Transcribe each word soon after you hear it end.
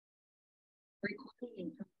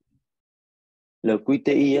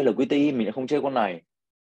LQTI ấy, LQTI mình lại không chơi con này.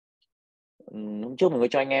 Hôm trước mình có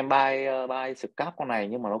cho anh em buy scalp con này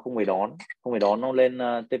nhưng mà nó không về đón nó lên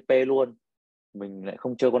TP luôn. Mình lại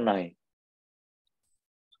không chơi con này.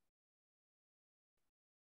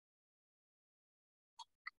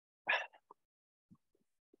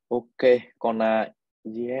 Ok, con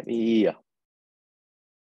GFEE à?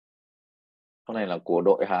 Con này là của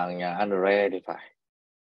đội hàng nhà Andre thì phải.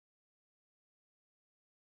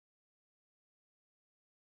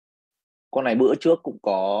 Con này bữa trước cũng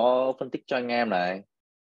có phân tích cho anh em này.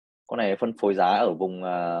 Con này phân phối giá ở vùng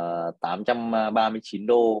 839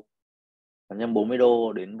 đô, 840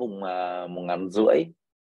 đô đến vùng 1.500.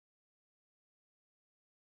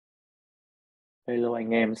 Hello anh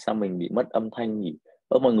em, sao mình bị mất âm thanh nhỉ?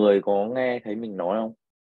 Mọi người có nghe thấy mình nói không?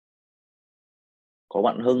 Có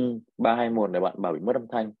bạn Hưng 321 này, bạn bảo bị mất âm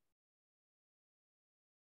thanh.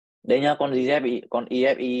 Đây nhá, con GFI, con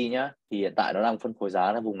EFI nhá, thì hiện tại nó đang phân phối giá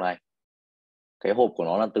ở vùng này. Cái hộp của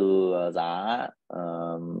nó là từ giá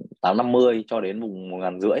 850 cho đến vùng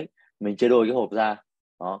 1.500. Mình chia đôi cái hộp ra.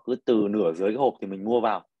 Đó, cứ từ nửa dưới cái hộp thì mình mua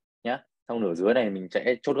vào nhá. Xong nửa dưới này mình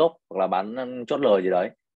sẽ chốt gốc hoặc là bán chốt lời gì đấy.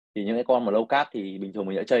 Thì những cái con mà low cap thì bình thường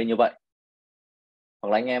mình sẽ chơi như vậy. Hoặc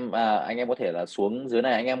là anh em có thể là xuống dưới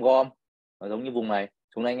này anh em gom, giống như vùng này,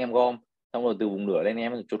 xuống đây anh em gom, xong rồi từ vùng nửa lên anh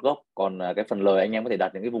em chốt gốc. Còn cái phần lời anh em có thể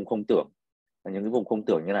đặt những cái vùng không tưởng, những cái vùng không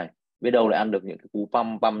tưởng như này, biết đâu lại ăn được những cái cú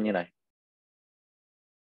pump pump như này.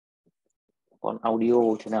 Con audio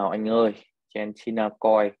thế nào anh ơi? Chen China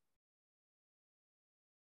coi.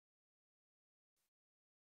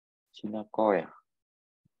 China coi à?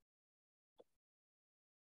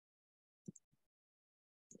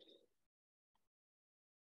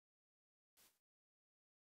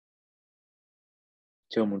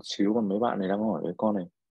 Chờ một xíu, còn mấy bạn này đang hỏi cái con này.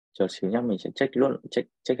 Chờ xíu nhá, mình sẽ check luôn,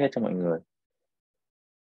 check hết cho mọi người.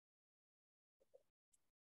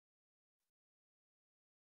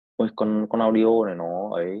 Ôi, con audio này nó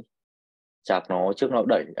ấy, chạc nó trước nó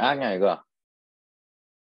đẩy ác này cơ à?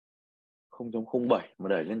 0.07 mà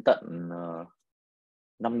đẩy lên tận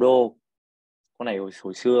 5 đô. Con này hồi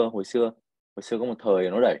xưa có một thời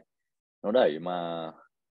nó đẩy mà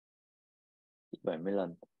 70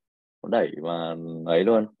 lần, nó đẩy mà ấy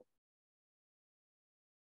luôn.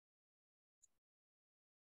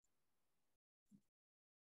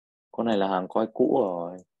 Con này là hàng quay cũ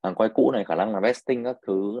rồi, hàng quay cũ này khả năng là vesting các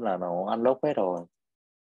thứ là nó unlock hết rồi.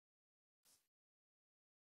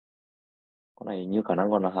 Con này như khả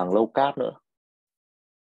năng còn là hàng low cap nữa.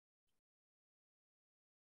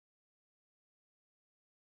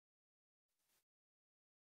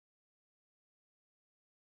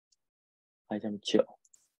 Hai trăm triệu,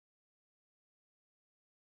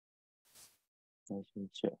 200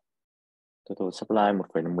 triệu. Total supply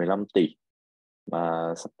 1,15 tỷ,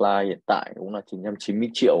 mà supply hiện tại cũng là 990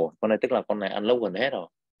 triệu. Con này tức là con này unlock gần hết rồi.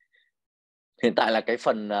 Hiện tại là cái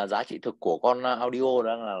phần giá trị thực của con audio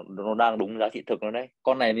nó đang đúng giá trị thực rồi đấy.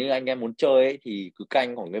 Con này nếu anh em muốn chơi ấy, thì cứ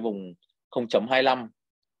canh khoảng cái vùng 0.25,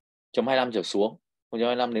 0.25 trở xuống,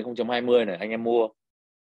 0.25 đến 0.20 này anh em mua.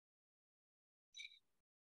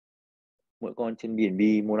 Mỗi con trên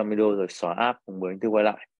BNB mua 50 đô rồi xóa app, cùng 10 tư quay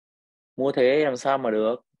lại. Mua thế làm sao mà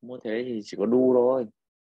được, mua thế thì chỉ có đu thôi,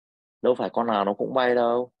 đâu phải con nào nó cũng bay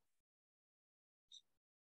đâu.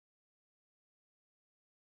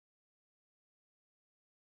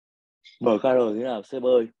 MKR thế nào sếp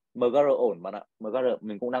ơi? MKR ổn bạn ạ. MKR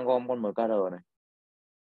mình cũng đang gom con MKR này.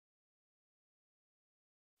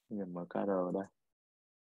 MKR đây.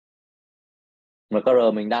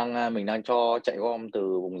 MKR mình đang cho chạy gom từ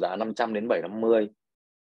vùng giá 500 đến 750.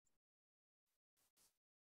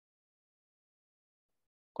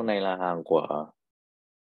 Con này là hàng của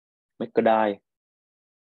McDai.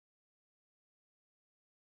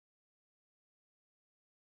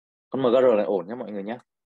 Con MKR này ổn nhé mọi người nhé.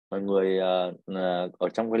 Mọi người ở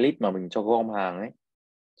trong cái list mà mình cho gom hàng ấy,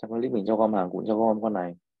 trong cái list mình cho gom hàng cũng cho gom con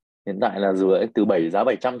này. Hiện tại là dưới từ giá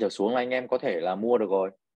 700 trở xuống là anh em có thể là mua được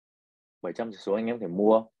rồi. 700 trở xuống anh em có thể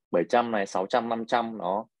mua. 700 này, 600, 500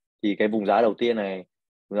 đó. Thì cái vùng giá đầu tiên này,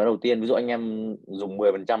 vùng giá đầu tiên ví dụ anh em dùng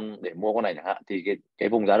 10% để mua con này chẳng hạn, thì cái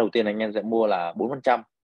vùng giá đầu tiên anh em sẽ mua là 4%.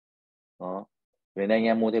 Đó. Về đây anh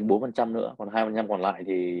em mua thêm 4% nữa, còn 2% còn lại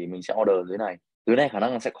thì mình sẽ order dưới này. Dưới này khả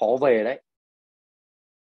năng là sẽ khó về đấy.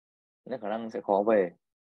 Dưới này khả năng sẽ khó về.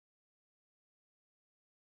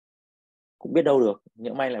 Cũng biết đâu được,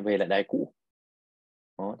 nhỡ may lại về lại đáy cũ.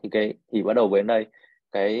 Đó, thì bắt đầu với đây.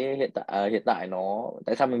 Cái hiện tại nó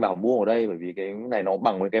tại sao mình bảo mua ở đây, bởi vì cái này nó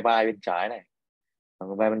bằng với cái vai bên trái này. Bằng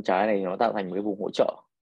cái vai bên trái này nó tạo thành một cái vùng hỗ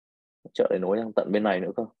trợ để nối sang tận bên này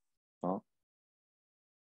nữa cơ. Đó.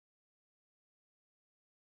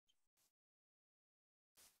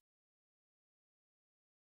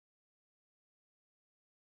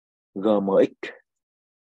 GMX.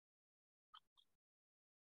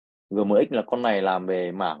 GMX là con này làm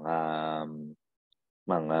về mảng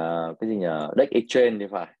cái gì nhỉ, Dex Exchange thì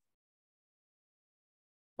phải,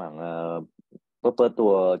 mảng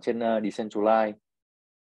perpetual trên Decentralized.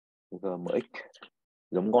 GMX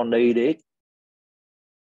giống con DDX.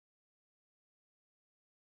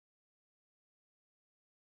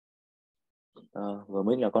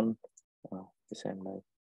 GMX là con xem đây.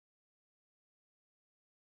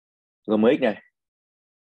 GMX này,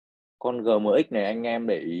 con GMX này anh em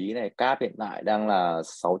để ý này, cap hiện tại đang là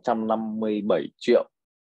 657 triệu.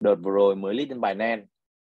 Đợt vừa rồi mới list lên Binance.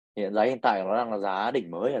 Hiện tại nó đang là giá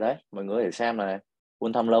đỉnh mới ở đấy. Mọi người để xem này.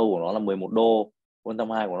 Full time low của nó là 11 đô. Full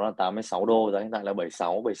time high của nó là 86 đô. Giá hiện tại là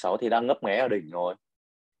 76. 76 thì đang ngấp nghé ở đỉnh rồi.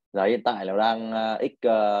 Giá hiện tại là đang x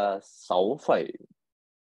 6,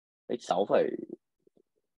 x 6,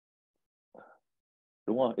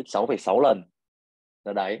 đúng rồi, x 6,6 lần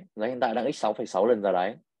giá đáy. Giá hiện tại đang x 6,6 lần giá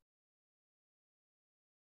đáy.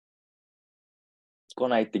 Con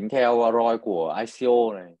này tính theo ROI của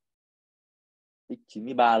ICO này, x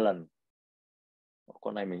 93 lần.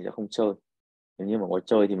 Con này mình sẽ không chơi. Nếu như mà có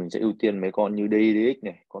chơi thì mình sẽ ưu tiên mấy con như DDX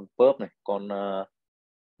này, con Perp này, con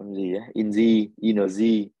gì ấy,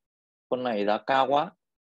 ING. Con này giá cao quá.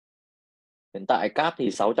 Hiện tại cap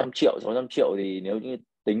thì 600 triệu. 600 triệu thì nếu như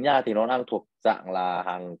tính ra thì nó đang thuộc dạng là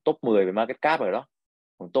hàng top 10 về market cap rồi đó.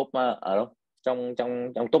 Còn top ở đâu? Trong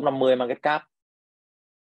top 50 market cap.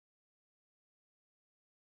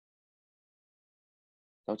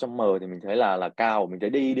 600M thì mình thấy là cao. Mình thấy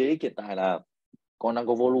DDX hiện tại là con đang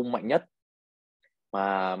có volume mạnh nhất.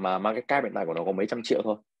 Mà market cap hiện tại của nó có mấy trăm triệu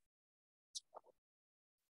thôi.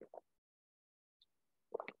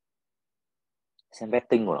 Xem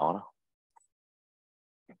betting của nó nào.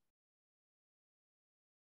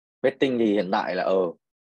 Betting thì hiện tại là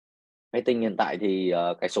betting hiện tại thì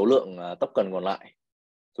cái số lượng token còn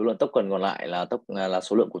lại, là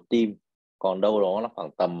số lượng của team, còn đâu đó là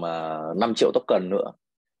khoảng tầm 5 triệu token nữa.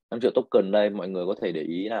 5 triệu token đây mọi người có thể để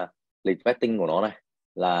ý là lịch vesting của nó này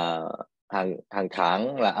là hàng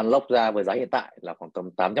tháng là unlock ra với giá hiện tại là khoảng tầm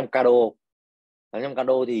 800k đô. 800k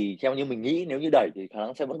đô thì theo như mình nghĩ nếu như đẩy thì khả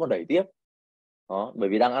năng sẽ vẫn còn đẩy tiếp đó, bởi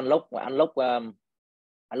vì đang unlock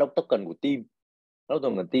token của team.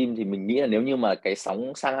 Token của team thì mình nghĩ là nếu như mà cái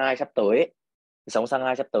sóng sang hai sắp tới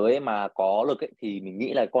ấy, mà có lực ấy, thì mình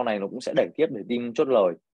nghĩ là con này nó cũng sẽ đẩy tiếp để team chốt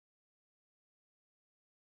lời.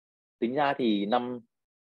 Tính ra thì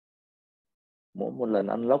mỗi một lần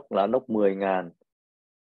unlock là unlock 10.000,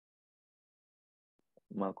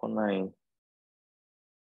 mà con này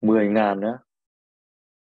 10.000 nữa,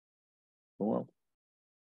 đúng không?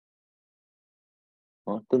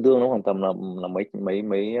 Đó, tương đương nó khoảng tầm là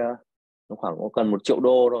mấy nó khoảng có cần 1 triệu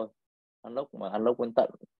đô thôi. Unlock đến tận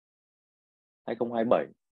 2027.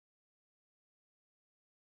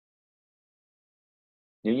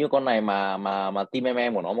 Nếu như con này mà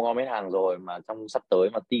team của nó có mấy hàng rồi, mà trong sắp tới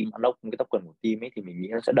mà team unlock cái token của team ấy thì mình nghĩ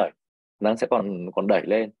nó sẽ đẩy, nó sẽ còn đẩy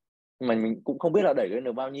lên. Nhưng mà mình cũng không biết là đẩy lên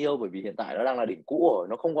được bao nhiêu, bởi vì hiện tại nó đang là đỉnh cũ rồi,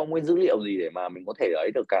 nó không có nguyên dữ liệu gì để mà mình có thể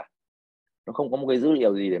ấy được cả. Nó không có một cái dữ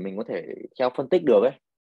liệu gì để mình có thể theo phân tích được ấy.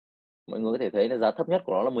 Mọi người có thể thấy là giá thấp nhất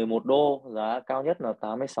của nó là 11 đô, giá cao nhất là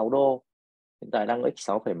 86 đô. Hiện tại đang x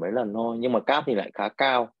 6 phẩy mấy lần thôi, nhưng mà cap thì lại khá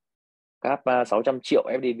cao. Cap 600 triệu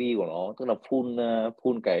FDV của nó, tức là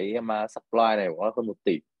full cái mà supply này của nó hơn 1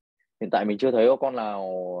 tỷ. Hiện tại mình chưa thấy có con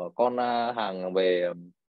nào, con hàng về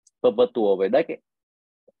perpetual về deck ấy,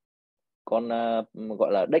 con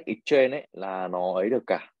gọi là deck exchange ấy, là nó ấy được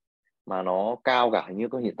cả, mà nó cao cả. Như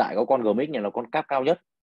hiện tại có con GMX này là con cap cao nhất.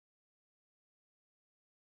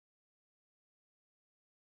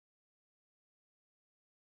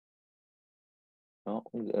 Đó,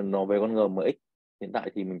 nó về con GMX hiện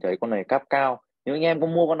tại thì mình thấy con này cap cao. Nếu anh em có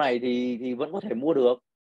mua con này thì vẫn có thể mua được.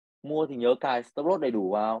 Mua thì nhớ cài stop loss đầy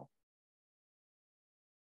đủ vào.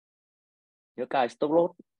 Nhớ cài stop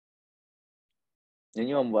loss. Nếu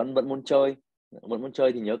như mà vẫn muốn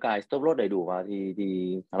chơi thì nhớ cài stop loss đầy đủ vào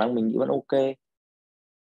thì khả năng mình nghĩ vẫn ok.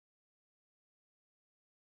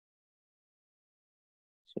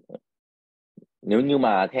 Nếu như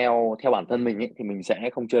mà theo bản thân mình ấy, thì mình sẽ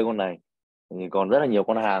không chơi con này. Thì còn rất là nhiều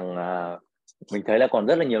con hàng mình thấy là còn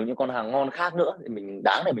rất là nhiều những con hàng ngon khác nữa thì mình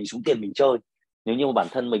đáng để mình xuống tiền mình chơi. Nếu như mà bản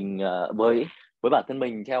thân mình với bản thân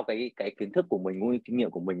mình theo cái kiến thức của mình cũng như kinh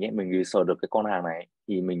nghiệm của mình ấy, mình research được cái con hàng này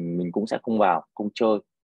thì mình cũng sẽ không chơi.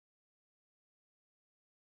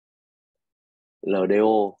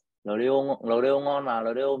 LDO. LDO ngon, mà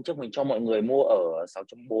LDO hôm trước mình cho mọi người mua ở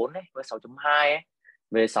 6.4 ấy với 6.2 ấy.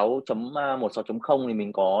 Về 6.1 6.0 thì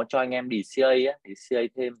mình có cho anh em DCA ấy, DCA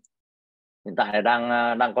thêm. Hiện tại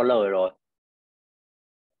là đang có lời rồi.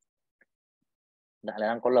 lại là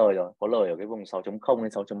đang có lời rồi, có lời ở cái vùng 6.0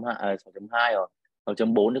 đến 6.2 rồi,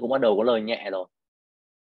 6.4 thì cũng bắt đầu có lời nhẹ rồi.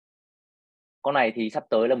 Con này thì sắp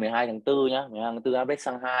tới là 12 tháng 4 nhá, 12 tháng 4 update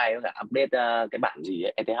sang 2, cả update cái bản gì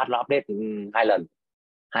ấy, ETH nó update 2 lần,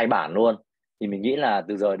 2 bản luôn. Thì mình nghĩ là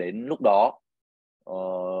từ giờ đến lúc đó,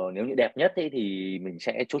 nếu như đẹp nhất ấy, thì mình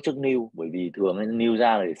sẽ chốt trước new, bởi vì thường new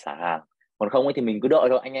ra là để xả hàng. Còn không ấy thì mình cứ đợi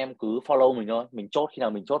thôi, anh em cứ follow mình thôi, mình chốt khi nào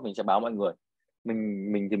mình chốt mình sẽ báo mọi người.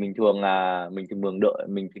 Mình thì mình thường là mình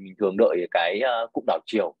thường đợi cái cụm đảo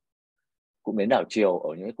chiều, cụm đến đảo chiều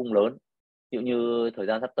ở những cái khung lớn. Ví dụ như thời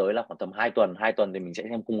gian sắp tới là khoảng tầm 2 tuần thì mình sẽ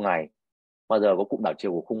xem khung ngày, bao giờ có cụm đảo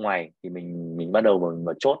chiều của khung ngày thì mình bắt đầu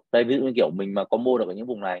mà chốt đây. Ví dụ như kiểu mình mà có mua được ở những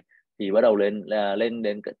vùng này thì bắt đầu lên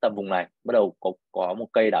đến cái tầm vùng này, bắt đầu có một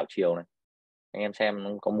cây đảo chiều này, anh em xem nó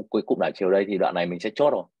có một cái cụm đảo chiều đây thì đoạn này mình sẽ chốt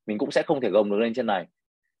rồi, mình cũng sẽ không thể gồng được lên trên này.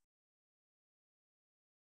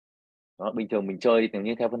 Đó, bình thường mình chơi nếu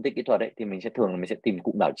như theo phân tích kỹ thuật ấy thì mình sẽ thường là mình sẽ tìm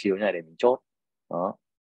cụm đảo chiều như này để mình chốt. Đó,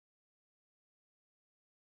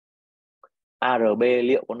 ARB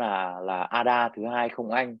liệu có là ADA thứ hai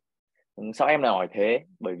không anh? Sao em lại hỏi thế?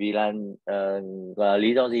 Bởi vì là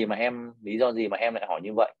lý do gì mà em lại hỏi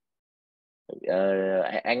như vậy?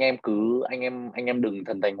 Anh em đừng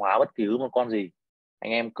thần thánh hóa bất cứ một con gì,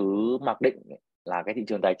 anh em cứ mặc định là cái thị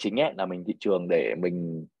trường tài chính ấy là mình thị trường để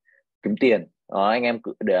mình kiếm tiền. Đó, anh em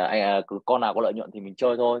cứ con nào có lợi nhuận thì mình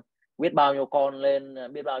chơi thôi. Biết bao nhiêu con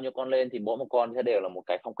lên thì mỗi một con sẽ đều là một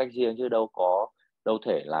cái phong cách riêng, chứ đâu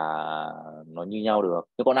thể là nó như nhau được.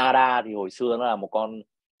 Như con ADA thì hồi xưa nó là một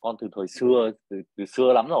con từ thời xưa, từ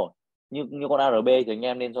xưa lắm rồi. Như con ARB thì anh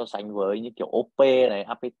em nên so sánh với như kiểu OP này,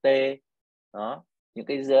 APT. Đó, những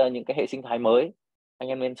cái hệ sinh thái mới, anh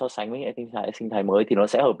em nên so sánh với hệ sinh thái mới thì nó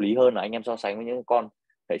sẽ hợp lý hơn là anh em so sánh với những con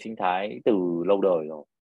hệ sinh thái từ lâu đời rồi.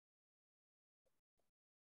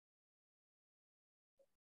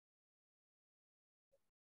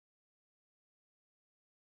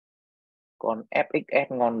 Con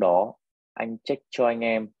FXS ngon đó, anh check cho anh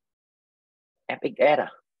em. FXS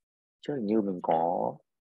à? Chứ hình như mình có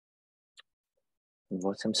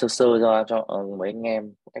xem sơ sơ ra cho mấy anh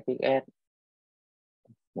em. FXS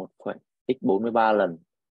 1,x43 lần.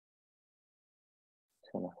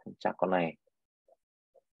 Xem nào, xem chắc con này.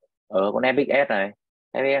 Con FXS này,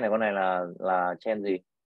 FXS này, con này là chain gì?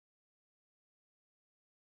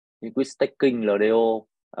 Liquid staking LDO,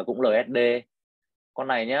 cũng LSD. Con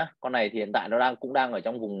này nhá, con này thì hiện tại nó cũng đang ở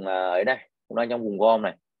trong vùng ấy đây, cũng đang trong vùng gom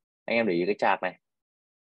này. Anh em để ý cái chart này,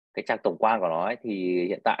 cái chart tổng quan của nó ấy, thì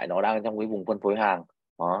hiện tại nó đang trong cái vùng phân phối hàng.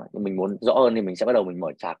 Đó, nhưng mình muốn rõ hơn thì mình sẽ bắt đầu mình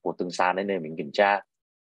mở chart của từng sàn lên để mình kiểm tra.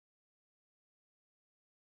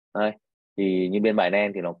 Đây, thì như bên bài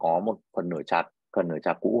đen thì nó có một phần nửa chart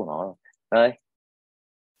cũ của nó. Đây,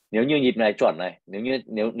 nếu như nhịp này chuẩn này,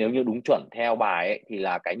 nếu như đúng chuẩn theo bài ấy, thì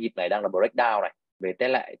là cái nhịp này đang là breakdown này, về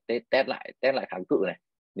test lại kháng cự này.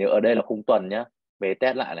 Nếu ở đây là khung tuần nhá, về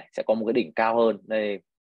test lại này sẽ có một cái đỉnh cao hơn đây.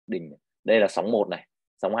 Đây là sóng 1 này,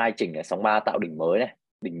 sóng 2 chỉnh này, sóng 3 tạo đỉnh mới này.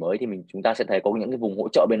 Đỉnh mới thì chúng ta sẽ thấy có những cái vùng hỗ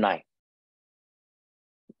trợ bên này.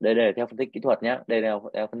 Đây là theo phân tích kỹ thuật nhé, đây là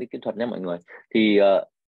theo phân tích kỹ thuật nhé mọi người. Thì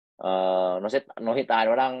nó hiện tại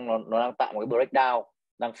nó đang tạo một cái breakdown,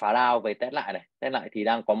 đang phá down về test lại thì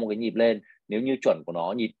đang có một cái nhịp lên. Nếu như chuẩn của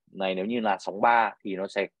nó, nhịp này nếu như là sóng 3 thì nó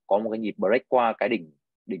sẽ có một cái nhịp break qua cái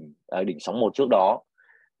đỉnh sóng 1 trước đó,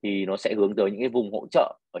 thì nó sẽ hướng tới những cái vùng hỗ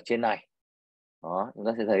trợ ở trên này. Đó, chúng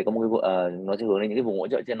ta sẽ thấy có một nó sẽ hướng đến những cái vùng hỗ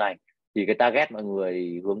trợ trên này, thì cái target mọi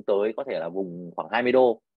người hướng tới có thể là vùng khoảng 20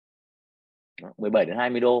 đô. Đó, 17 đến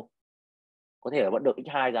 20 đô có thể là vẫn được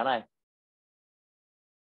x2 giá này.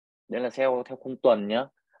 Đấy là theo khung tuần nhá.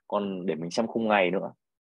 Còn để mình xem khung ngày nữa.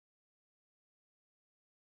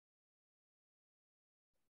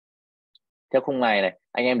 Theo khung ngày này,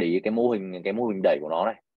 anh em để ý cái mô hình đẩy của nó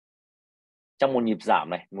này. Trong một nhịp giảm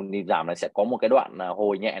này sẽ có một cái đoạn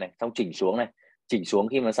hồi nhẹ này, xong chỉnh xuống này. Chỉnh xuống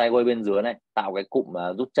khi mà sideways bên dưới này, tạo cái cụm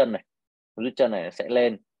rút chân này sẽ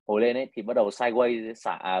lên, hồi lên ấy thì bắt đầu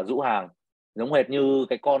sideways rũ hàng, giống hệt như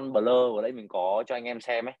cái con blur ở đây mình có cho anh em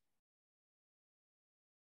xem ấy.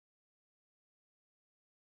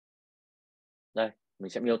 Đây, mình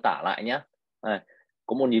sẽ miêu tả lại nhé. Đây,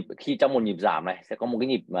 có một nhịp, khi trong một nhịp giảm này sẽ có một cái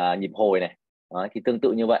nhịp hồi này. Đấy, thì tương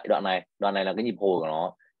tự như vậy, đoạn này là cái nhịp hồi của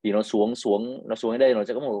nó, thì nó xuống đến đây nó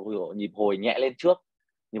sẽ có một nhịp hồi nhẹ lên trước.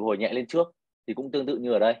 Nhịp hồi nhẹ lên trước thì cũng tương tự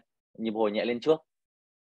như ở đây, nhịp hồi nhẹ lên trước.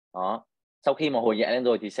 Đó, sau khi mà hồi nhẹ lên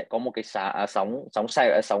rồi thì sẽ có một cái sóng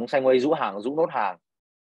sideways rũ nốt hàng.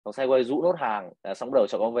 Sóng sideways rũ nốt hàng, sóng đầu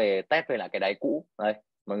sẽ có về test về lại cái đáy cũ đây,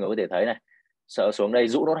 mọi người có thể thấy này. Sợ xuống đây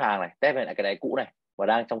rũ nốt hàng này, test về lại cái đáy cũ này, và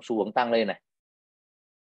đang trong xu hướng tăng lên này.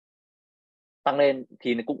 Tăng lên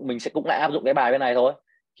thì mình sẽ cũng lại áp dụng cái bài bên này thôi.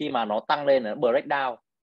 khi mà nó tăng lên là nó break down.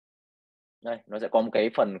 Đây, nó sẽ có một cái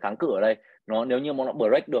phần kháng cự ở đây. Nếu như mà nó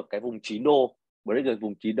break được cái vùng 9 đô, break được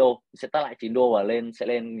vùng 9 đô sẽ test lại 9 đô và sẽ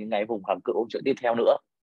lên những cái vùng kháng cự hỗ trợ tiếp theo nữa.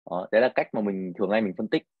 Đó, đấy là cách mà mình thường hay mình phân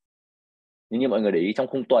tích. Nhưng như mọi người để ý trong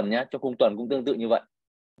khung tuần nhé, trong khung tuần cũng tương tự như vậy.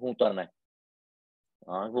 Khung tuần này,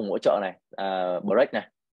 đó, vùng hỗ trợ này, break này,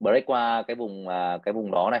 break qua cái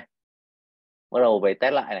vùng đó này, bắt đầu về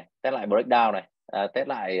test lại breakdown này, test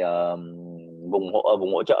lại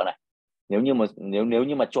vùng hỗ trợ này. Nếu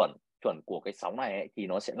như mà chuẩn của cái sóng này ấy, thì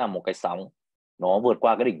nó sẽ là một cái sóng nó vượt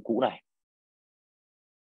qua cái đỉnh cũ này.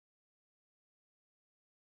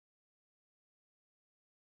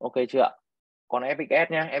 Ok chưa ạ? Còn FXS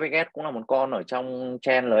nhá, FXS cũng là một con ở trong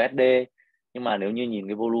trend LSD, nhưng mà nếu như nhìn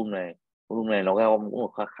cái volume này nó gom cũng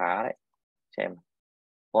được khá khá đấy. Xem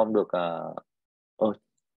gom được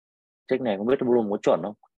check này không biết volume có chuẩn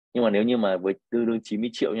không, nhưng mà nếu như mà với tương đương 90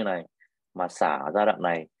 triệu như này mà xả giai đoạn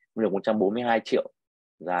này được 142 triệu,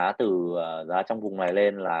 giá từ giá trong vùng này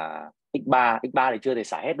lên là x3 thì chưa thể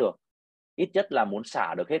xả hết được, ít nhất là muốn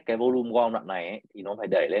xả được hết cái volume gom đoạn này ấy, thì nó phải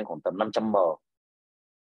đẩy lên khoảng tầm 500 m.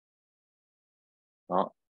 Đó,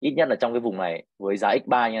 ít nhất là trong cái vùng này với giá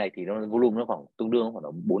x3 như này thì nó volume nó khoảng tương đương khoảng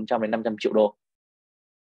 400 đến 500 triệu đô,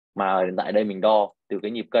 mà hiện tại đây mình đo từ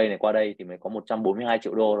cái nhịp cây này qua đây thì mới có 142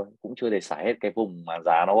 triệu đô thôi, cũng chưa thể xả hết cái vùng mà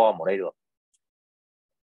giá nó gom ở đây được.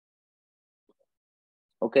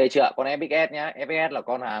 Ok chưa ạ? Con FXS nhá, FXS là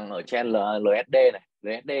con hàng ở trên LSD này.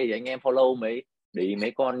 LSD thì anh em follow để ý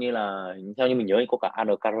mấy con như là, theo như mình nhớ thì có cả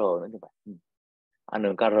ANKR nữa thì phải.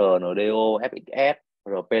 ANKR, NDO, FXS,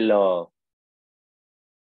 RPL.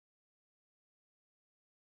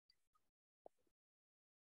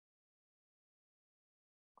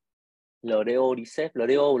 LDO đi xếp,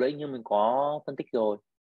 LDO đấy như mình có phân tích rồi.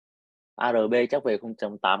 ARB chắc về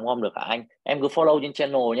 0.8 gom được cả anh. Em cứ follow trên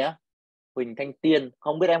channel nhá. Huỳnh Thanh Tiên,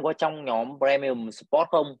 không biết em có trong nhóm Premium Sport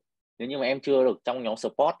không? Nếu như mà em chưa được trong nhóm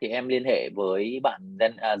Sport thì em liên hệ với bạn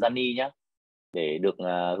Gianni nhá, để được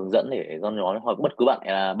hướng dẫn để do nhóm, hoặc bất cứ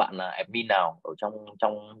bạn admin nào ở trong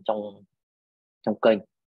trong trong trong kênh.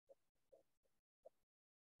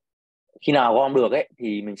 Khi nào gom được ấy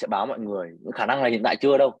thì mình sẽ báo mọi người. Khả năng là hiện tại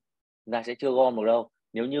chưa đâu, chúng ta sẽ chưa gom được đâu.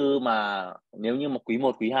 Nếu như mà quý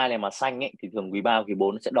 1 quý 2 này mà xanh ấy thì thường quý 3 quý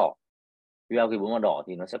 4 nó sẽ đỏ. Quý 3 quý 4 mà đỏ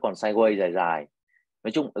thì nó sẽ còn sideways dài dài.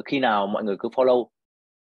 Nói chung khi nào mọi người cứ follow,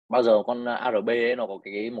 bao giờ con ARB ấy nó có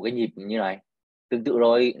một cái nhịp như này tương tự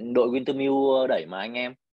rồi đội Wintermute đẩy mà anh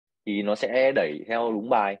em, thì nó sẽ đẩy theo đúng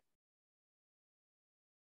bài.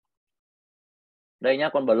 Đây nhá,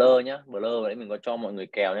 con blur nhá, blur đấy mình có cho mọi người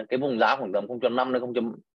kèo nhá, cái vùng giá khoảng tầm 0.5 đến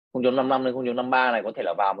 0.55 đến 0.53 này có thể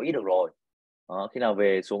là vào một ít được rồi. Đó, khi nào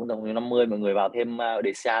về xuống tầm 0.50 mọi người vào thêm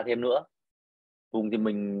để xa thêm nữa. Vùng thì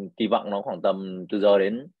mình kỳ vọng nó khoảng tầm từ giờ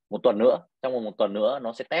đến một tuần nữa, trong vòng một tuần nữa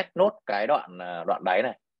nó sẽ test nốt cái đoạn đáy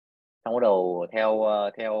này, xong bắt đầu theo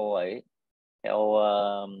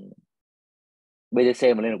BTC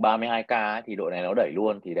mà lên được 32k ấy, thì đội này nó đẩy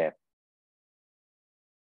luôn thì đẹp.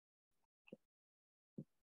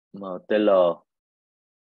 MTL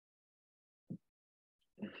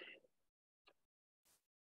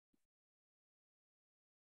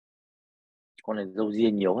con này dâu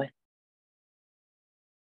ria nhiều ấy.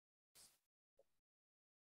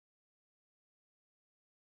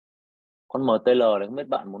 Con MTL này không biết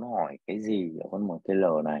bạn muốn hỏi cái gì ở con MTL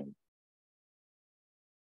này.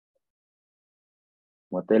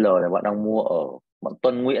 MTL này bạn đang mua ở bạn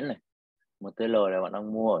Tuân Nguyễn này. MTL này bạn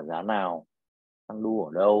đang mua ở giá nào, đang đu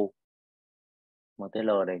ở đâu? MTL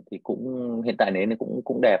này thì cũng hiện tại nến này cũng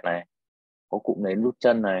cũng đẹp này, có cụm nến rút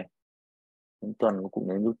chân này, những tuần có cụm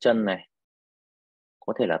nến rút chân này,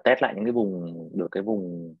 có thể là test lại những cái vùng, được cái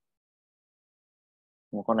vùng.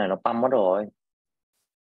 Một con này nó pump mất rồi,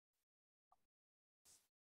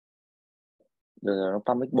 giờ nó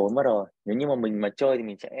pump x4 mất rồi. Nếu như mà mình mà chơi thì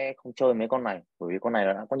mình sẽ không chơi mấy con này, bởi vì con này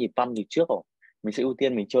nó đã có nhịp pump từ trước rồi, mình sẽ ưu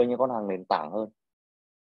tiên mình chơi những con hàng nền tảng hơn.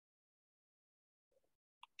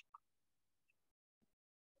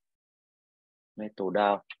 Metal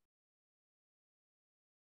down,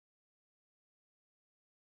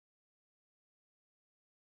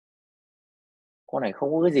 con này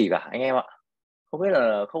không có cái gì cả anh em ạ, không biết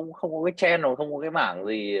là không không có cái channel, không có cái mảng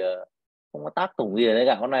gì, không có tác tủng gì ở đây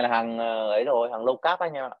cả. Con này là hàng ấy rồi, hàng low cap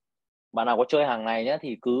anh em ạ. Bạn nào có chơi hàng này nhá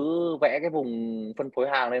thì cứ vẽ cái vùng phân phối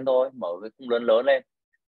hàng lên thôi, mở cái khung lớn lớn lên,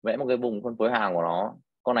 vẽ một cái vùng phân phối hàng của nó.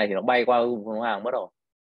 Con này thì nó bay qua vùng phân phối hàng mất rồi.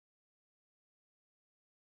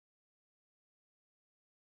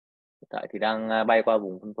 Hiện tại thì đang bay qua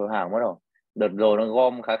vùng phân phối hàng mất rồi. Đợt rồi nó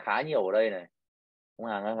gom khá khá nhiều ở đây này, cũng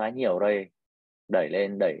hàng khá khá nhiều ở đây. đẩy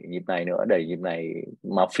lên, đẩy nhịp này nữa, đẩy nhịp này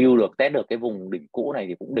mà fill được, test được cái vùng đỉnh cũ này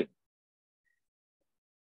thì cũng đỉnh,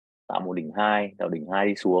 tạo một đỉnh hai, tạo đỉnh hai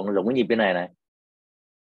đi xuống giống cái nhịp bên này này,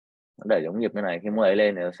 nó đẩy giống nhịp bên này, khi mới ấy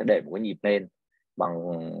lên thì nó sẽ đẩy một cái nhịp lên bằng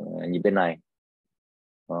nhịp bên này.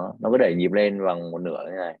 Đó, nó cứ đẩy nhịp lên bằng một nửa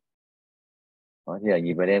như này. Đó, thì đẩy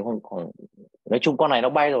nhịp về lên không. Nói chung con này nó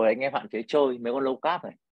bay rồi, anh em hạn chế chơi mấy con low cap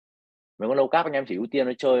này. Mấy con low cap anh em chỉ ưu tiên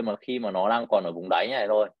nó chơi mà khi mà nó đang còn ở vùng đáy này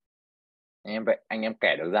thôi. Anh em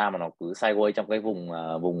kẻ được ra mà nó cứ sideways trong cái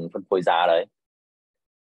vùng phân phối giá đấy.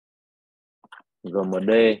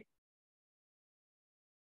 GMD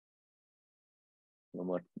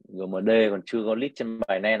GMD còn chưa có list trên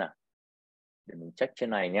bài nen à? Để mình check trên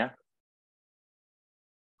này nhá.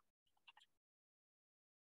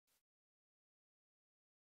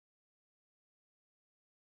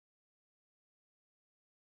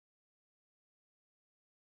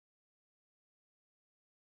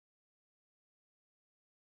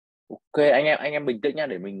 Ok, anh em bình tĩnh nhá,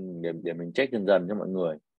 để mình check dần dần cho mọi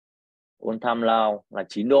người. All time low là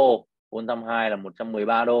 9 đô, all time high là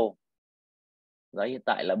 113 đô. Giá hiện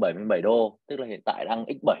tại là 77 đô, tức là hiện tại đang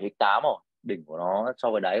x7 x8 rồi. Đỉnh của nó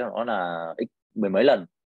so với đáy của nó là x mười mấy lần.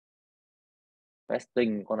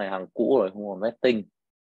 Vesting, con này hàng cũ rồi, không còn vesting.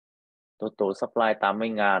 Total supply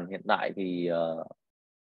 80.000, hiện tại thì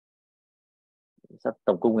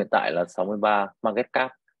tổng cung hiện tại là 63 market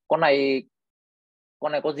cap. Con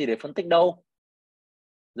này có gì để phân tích đâu.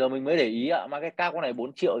 Giờ mình mới để ý ạ, market cap con này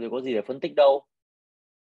 4 triệu thì có gì để phân tích đâu.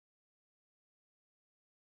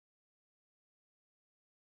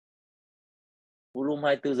 Volume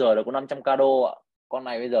 24 giờ là có 500k đô ạ. Con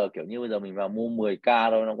này bây giờ kiểu như bây giờ mình vào mua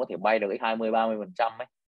 10k thôi nó có thể bay được cái 20-30% ấy.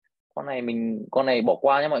 Con này bỏ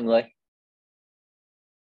qua nhé mọi người.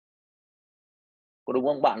 Có đúng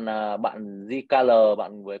không bạn? Bạn GKL,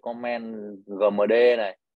 bạn với comment GMD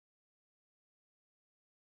này.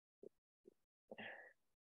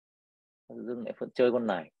 Dưng lại vẫn chơi con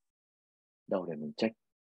này. Đâu để mình check.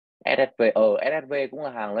 SSV, SSV cũng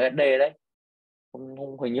là hàng USD đấy.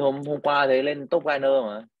 Hình như hôm qua thấy lên top liner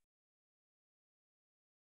mà.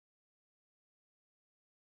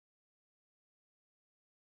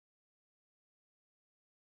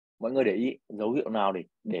 Mọi người để ý dấu hiệu nào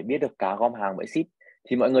để biết được cá gom hàng bẫy ship,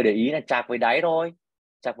 thì mọi người để ý là chạc với đáy thôi.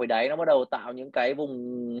 Chạc với đáy nó bắt đầu tạo những cái vùng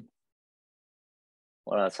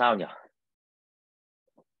gọi là sao nhỉ,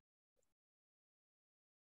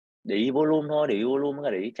 để ý volume thôi, để ý volume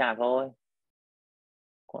với cả để ý chạc thôi.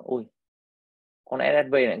 Ui, con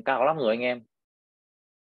SSV này cao lắm rồi anh em,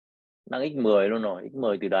 đang x10 luôn rồi,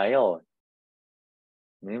 x10 từ đáy rồi.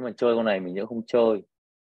 Nếu mà chơi con này mình cũng không chơi.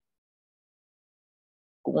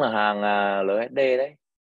 Cũng là hàng LSD đấy,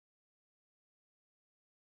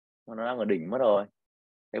 nó đang ở đỉnh mất rồi.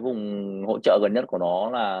 Cái vùng hỗ trợ gần nhất của nó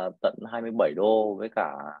là tận 27 đô với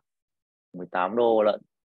cả 18 đô lận,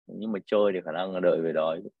 nhưng mà chơi thì khả năng là đợi về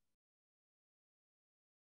đó.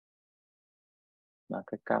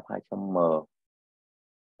 Market cap 200M,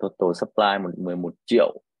 total supply 11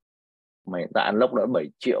 triệu, mà hiện tại unlock đã 7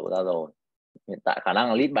 triệu ra rồi. Hiện tại khả năng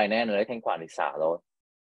là lead Binance rồi đấy, thanh khoản để xả rồi.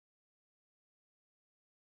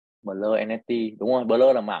 Blur NFT, đúng rồi,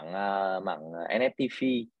 Blur là mảng NFT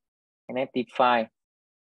fee, NFT file.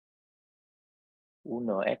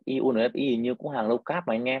 UNFI hình như cũng hàng low cap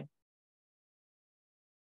mà anh em.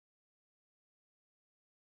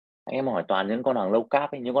 Anh em hỏi toàn những con hàng low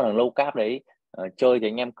cap ấy, những con hàng low cap đấy. Chơi thì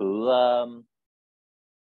anh em cứ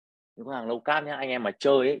những con hàng low cap nhá, anh em mà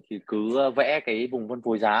chơi ấy, thì cứ vẽ cái vùng phân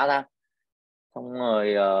phối giá ra, xong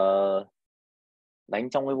rồi đánh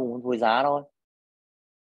trong cái vùng phân phối giá thôi.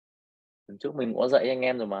 Lần trước mình cũng có dạy anh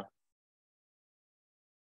em rồi mà.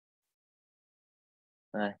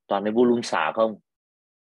 Này, toàn cái volume xả không,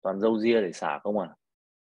 toàn dâu ria để xả không à.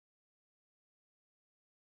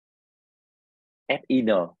 SIN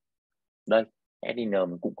đây, SIN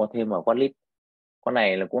mình cũng có thêm vào quát list. Con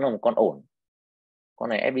này là cũng là một con ổn. Con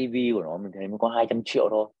này FPV của nó mình thấy mới có 200 triệu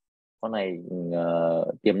thôi. Con này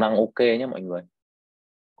tiềm năng ok nhé mọi người.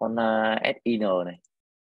 Con SIN này.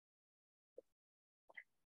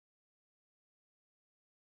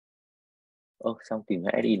 Xong tìm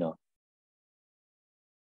ra SIN.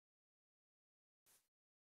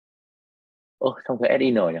 Xong cái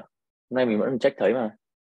SIN nhỉ. Hôm nay mình vẫn check thấy mà.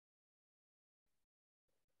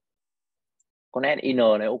 Con SIN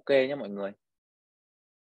này ok nhé mọi người.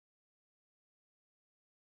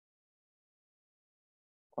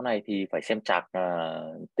 Con này thì phải xem chart,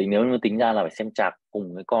 nếu như tính ra là phải xem chart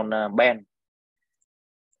cùng với con Ben.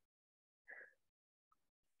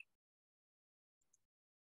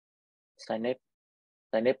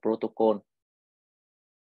 Synapse Protocol.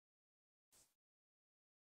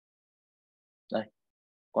 Đây,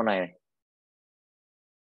 con này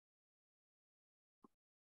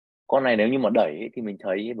con này nếu như mà đẩy ấy, thì mình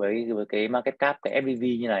thấy với cái market cap, cái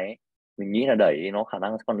FPV như này ấy, mình nghĩ là đẩy nó khả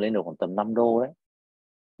năng còn lên được khoảng tầm 5 đô đấy.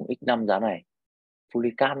 X5 giá này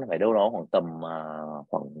fully cap nó phải đâu đó khoảng tầm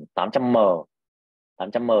khoảng 800 m,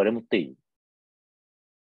 800 m đến 1 tỷ,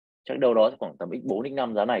 chắc đâu đó khoảng tầm X4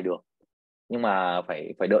 X5 giá này được, nhưng mà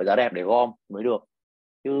phải phải đợi giá đẹp để gom mới được.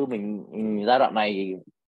 Chứ mình giai đoạn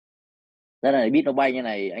này bit nó bay như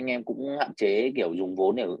này, anh em cũng hạn chế kiểu dùng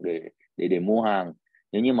vốn để mua hàng.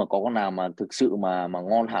 Nếu như mà có con nào mà thực sự mà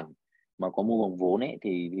ngon hẳn, mà có mua bằng vốn ấy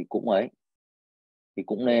thì cũng ấy, thì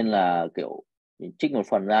cũng nên là kiểu trích một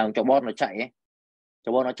phần ra cho bot nó chạy ấy,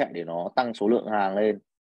 cho bot nó chạy để nó tăng số lượng hàng lên.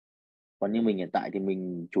 Còn như mình hiện tại thì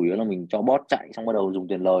mình chủ yếu là mình cho bot chạy xong bắt đầu dùng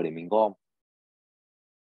tiền lời để mình gom.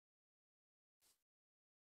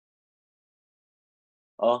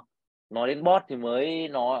 ờ nói đến bot thì mới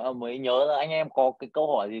nhớ là anh em có cái câu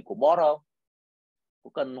hỏi gì của bot không, có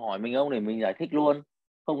cần hỏi mình không để mình giải thích luôn,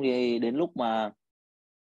 không thì đến lúc mà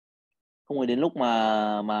không thì đến lúc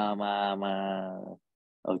mà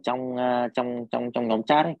ở trong trong nhóm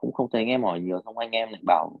chat ấy cũng không thấy anh em hỏi nhiều, xong anh em lại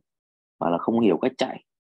bảo là không hiểu cách chạy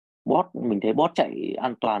bot. Mình thấy bot chạy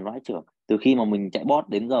an toàn vãi chưởng, từ khi mà mình chạy bot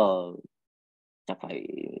đến giờ chắc phải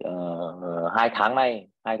 2 tháng nay,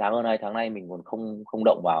 2 tháng mình còn không không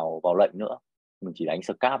động vào vào lệnh nữa, mình chỉ đánh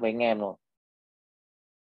scalp với anh em thôi,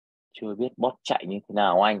 chưa biết bot chạy như thế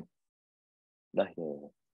nào anh. Đây để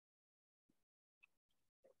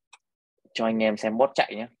cho anh em xem bot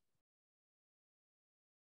chạy nhé,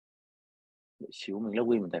 đợi xíu mình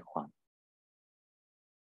login một tài khoản.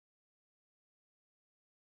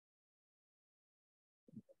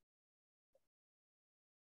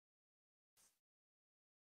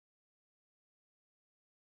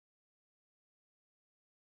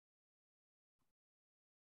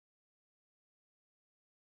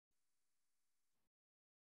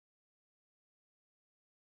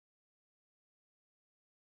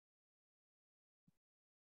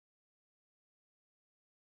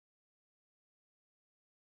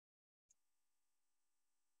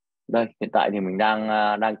 Đây hiện tại thì mình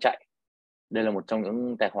đang chạy, đây là một trong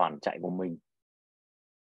những tài khoản chạy của mình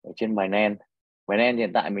ở trên Binance. Binance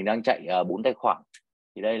hiện tại mình đang chạy 4 tài khoản,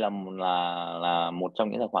 thì đây là một trong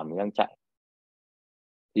những tài khoản mình đang chạy.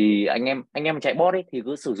 Thì anh em chạy bot ấy thì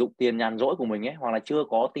cứ sử dụng tiền nhàn rỗi của mình ấy, hoặc là chưa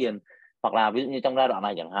có tiền, hoặc là ví dụ như trong giai đoạn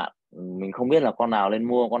này chẳng hạn, mình không biết là con nào nên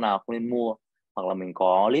mua con nào không nên mua, hoặc là mình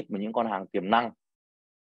có list với những con hàng tiềm năng,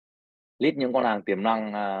 list những con hàng tiềm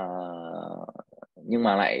năng nhưng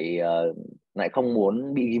mà lại không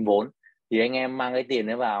muốn bị ghim vốn, thì anh em mang cái tiền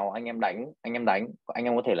đấy vào, anh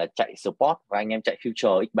em có thể là chạy spot và anh em chạy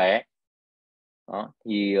future x bé đó,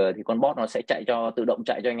 thì con bot nó sẽ tự động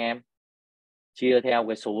chạy cho anh em, chia theo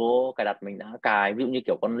cái số cài đặt mình đã cài. Ví dụ như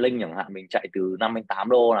kiểu con Linh chẳng hạn, mình chạy từ 5 đến 8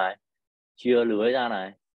 đô này, chia lưới ra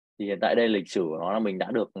này, thì hiện tại đây lịch sử của nó là mình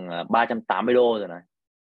đã được 380 đô rồi này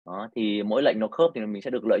đó, thì mỗi lệnh nó khớp thì mình sẽ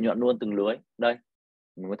được lợi nhuận luôn từng lưới. Đây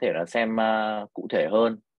mình có thể là xem cụ thể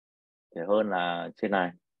hơn là trên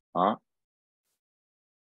này đó.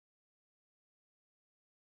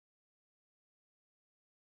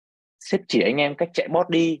 Sếp chỉ anh em cách chạy bot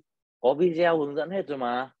đi, có video hướng dẫn hết rồi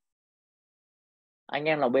mà. Anh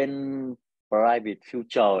em là bên private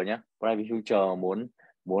future nhé, private future muốn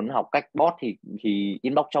muốn học cách bot thì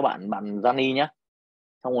inbox cho bạn bạn Gianni nhé,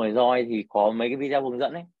 xong rồi roi thì có mấy cái video hướng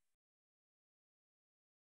dẫn ấy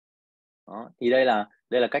đó. Thì đây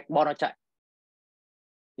là cách bot nó chạy,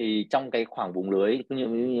 thì trong cái khoảng vùng lưới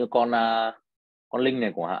như con link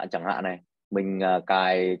này của hạ chẳng hạn này, mình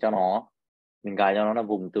cài cho nó là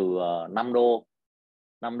vùng từ 5 đô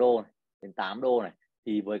 5 đô này, đến 8 đô này,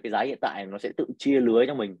 thì với cái giá hiện tại nó sẽ tự chia lưới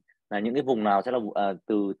cho mình là những cái vùng nào sẽ là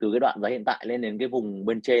từ từ cái đoạn giá hiện tại lên đến cái vùng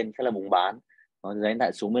bên trên sẽ là vùng bán, giá hiện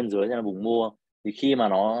tại xuống bên dưới sẽ là vùng mua. Thì khi mà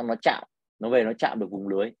nó chạm được vùng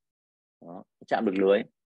lưới đó, chạm được lưới,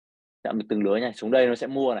 chạm được từng lưới này, xuống đây nó sẽ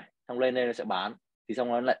mua này, xong lên đây nó sẽ bán, thì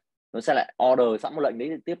xong nó sẽ lại order sẵn một lệnh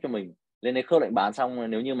đấy tiếp cho mình, lên đây khớp lệnh bán,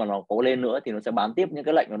 xong nếu như mà nó có lên nữa thì nó sẽ bán tiếp những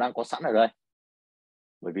cái lệnh nó đang có sẵn ở đây,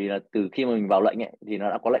 bởi vì là từ khi mà mình vào lệnh ấy, thì nó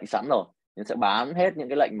đã có lệnh sẵn rồi, nó sẽ bán hết những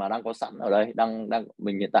cái lệnh mà đang có sẵn ở đây. Đang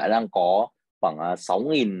mình hiện tại đang có khoảng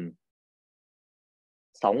 6.000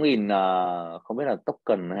 6.000 không biết là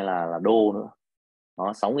token hay là đô nữa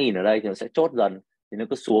đó, 6.000 ở đây thì nó sẽ chốt dần, thì nó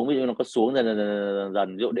cứ xuống, ví dụ nó có xuống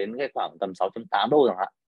dần, ví dụ đến cái khoảng tầm 6.8 đô chẳng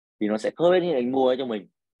hạn, thì nó sẽ khớp hết những lệnh mua ấy cho mình,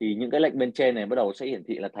 thì những cái lệnh bên trên này bắt đầu sẽ hiển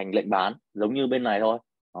thị là thành lệnh bán giống như bên này thôi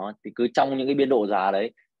đó. Thì cứ trong những cái biên độ giá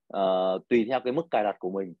đấy, tùy theo cái mức cài đặt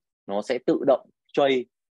của mình, nó sẽ tự động trade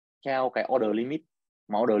theo cái order limit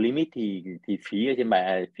mà order limit thì phí ở trên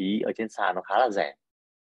bài, phí ở trên sàn nó khá là rẻ.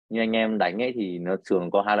 Như anh em đánh ấy thì nó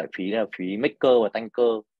thường có hai loại phí là phí maker và tanker.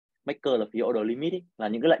 Maker là phí order limit ấy, là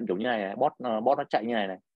những cái lệnh kiểu như này, bot nó chạy như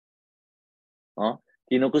này đó,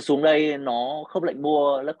 thì nó cứ xuống đây nó khớp lệnh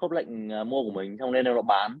mua, nó khớp lệnh mua của mình, xong nên nó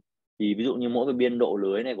bán. Thì ví dụ như mỗi cái biên độ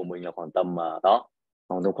lưới này của mình là khoảng tầm đó,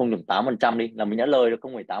 khoảng tầm 0,8% đi, là mình đã lời được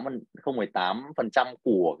 0,8%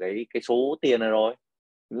 của cái số tiền này rồi.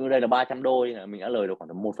 Ví dụ đây là 300 đô là mình đã lời được khoảng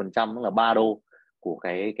tầm 1%, tức là 3 đô của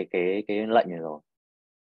cái lệnh này rồi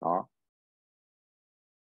đó.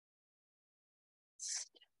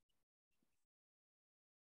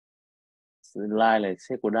 Like này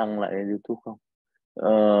sếp có đăng lại lên YouTube không?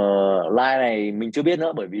 Like này mình chưa biết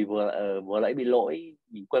nữa, bởi vì vừa nãy bị lỗi,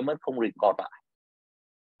 mình quên mất không record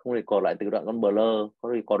lại, từ đoạn con blur,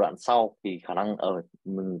 có record đoạn sau thì khả năng ở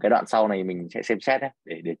cái đoạn sau này mình sẽ xem xét ấy,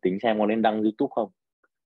 để tính xem có nên đăng YouTube không.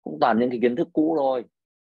 Cũng toàn những cái kiến thức cũ thôi,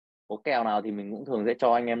 có kèo nào thì mình cũng thường sẽ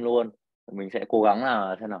cho anh em luôn. Mình sẽ cố gắng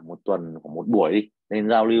là xem là một tuần khoảng một buổi đi nên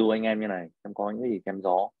giao lưu anh em như này, xem có những cái gì chém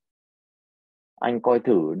gió. Anh coi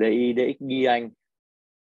thử DI DX ghi anh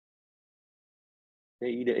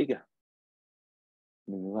DI DX à?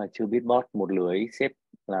 Mình mà chưa biết bot một lưới xếp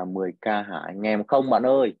là 10k hả anh em? Không bạn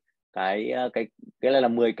ơi, cái này là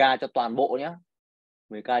 10k cho toàn bộ nhá,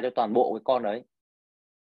 10k cho toàn bộ cái con đấy.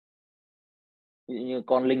 Ví dụ như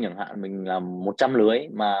con Linh chẳng hạn, mình làm 100 lưới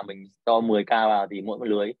mà mình cho 10k vào thì mỗi một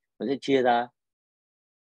lưới nó sẽ chia ra.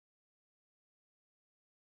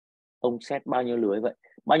 Ông set bao nhiêu lưới vậy?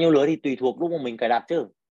 Bao nhiêu lưới thì tùy thuộc lúc mà mình cài đặt chứ.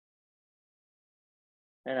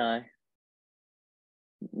 Đây này,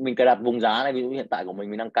 mình cài đặt vùng giá này, ví dụ hiện tại của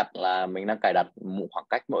mình đang cài đặt một khoảng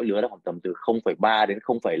cách mỗi lứa là khoảng tầm từ 0,3 đến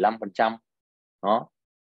 0,5% đó.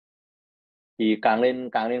 Thì càng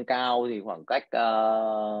lên cao thì khoảng cách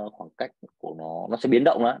của nó sẽ biến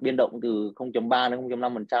động, biến động từ 0,3 đến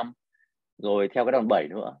 0,5%, rồi theo cái đòn bẩy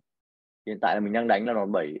nữa. Hiện tại là mình đang đánh là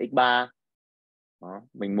đòn bẩy x3 đó.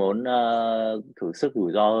 Mình muốn thử sức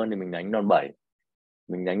rủi ro hơn thì mình đánh đòn bẩy,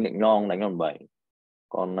 mình đánh lệnh long, đánh đòn bẩy.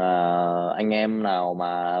 Còn anh em nào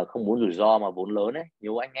mà không muốn rủi ro mà vốn lớn ấy,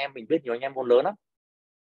 nhiều anh em mình biết, nhiều anh em vốn lớn lắm,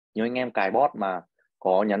 nhiều anh em cài bot mà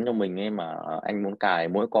có nhắn cho mình ấy, mà anh muốn cài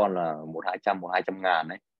mỗi con là 100-200 ngàn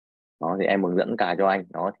đấy đó, thì em hướng dẫn cài cho anh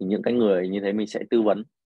đó. Thì những cái người như thế mình sẽ tư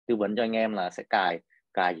vấn cho anh em là sẽ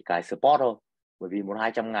chỉ cài spot thôi, bởi vì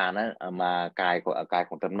 100-200 ngàn ấy, mà cài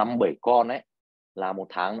khoảng tầm 5-7 con ấy, là một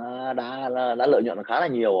tháng đã lợi nhuận khá là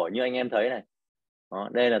nhiều rồi, như anh em thấy này đó.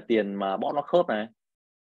 Đây là tiền mà bot nó khớp này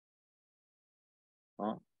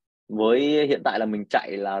đó. Với hiện tại là mình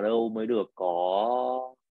chạy là đâu mới được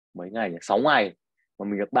có mấy ngày nhỉ? 6 ngày mà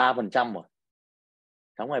mình được 3% rồi,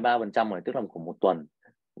 6 ngày 3% rồi, tức là khoảng một tuần,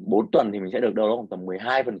 4 tuần thì mình sẽ được đâu đó khoảng tầm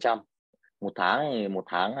 12%. Một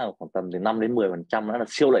tháng là khoảng tầm từ 5 đến 10%, đó là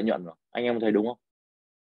siêu lợi nhuận rồi, anh em thấy đúng không?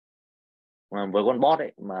 Mà với con bot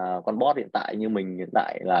ấy, mà con bot hiện tại như mình hiện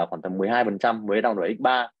tại là khoảng tầm 12% với đồng đội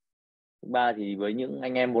x3 thì với những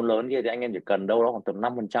anh em vốn lớn kia thì anh em chỉ cần đâu đó khoảng tầm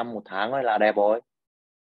 5% một tháng thôi là đẹp rồi.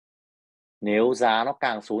 Nếu giá nó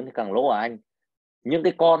càng xuống thì càng lỗ à anh. Những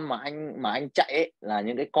cái con mà anh chạy ấy, là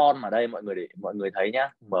những cái con mà đây mọi người thấy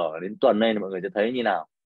nhá, mở đến tuần này mọi người sẽ thấy như nào.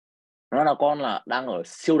 Nó là con là đang ở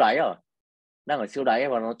siêu đáy rồi,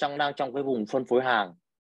 và nó đang trong cái vùng phân phối hàng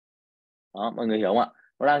đó, mọi người hiểu không ạ?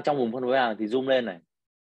 Nó đang trong vùng phân phối hàng thì zoom lên này,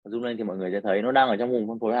 zoom lên thì mọi người sẽ thấy nó đang ở trong vùng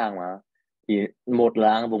phân phối hàng mà. Thì một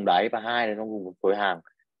là vùng đáy và hai là trong vùng phân phối hàng.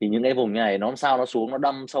 Thì những cái vùng như này nó làm sao nó xuống nó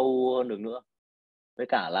đâm sâu hơn được nữa. Với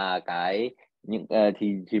cả là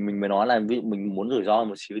thì mình mới nói là ví dụ mình muốn rủi ro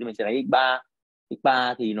một xíu thì mình sẽ đánh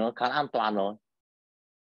x3 thì nó khá là an toàn rồi,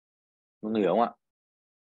 mọi người hiểu không ạ?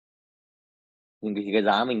 Nhưng cái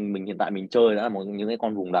giá mình hiện tại mình chơi đã là những cái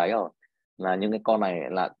con vùng đáy rồi, là những cái con này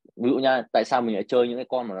là ví dụ nha, tại sao mình lại chơi những cái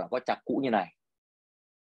con mà đã có chặt cũ như này.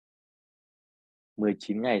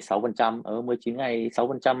 19 ngày 6%, 19 ngày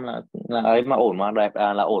 6% là ấy mà ổn mà đẹp,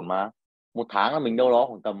 là ổn mà. Một tháng là mình đâu đó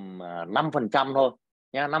khoảng tầm 5% thôi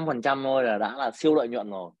nha, 5% thôi là đã là siêu lợi nhuận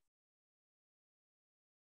rồi.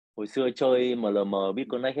 Hồi xưa chơi MLM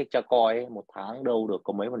Bitcoin Extra Coin ấy, một tháng đâu được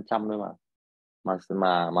có mấy phần trăm thôi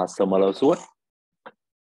mà SML suốt.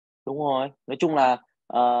 Đúng rồi, nói chung là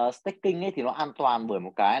staking ấy thì nó an toàn bởi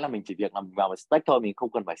một cái là mình chỉ việc là mình vào một stake thôi, mình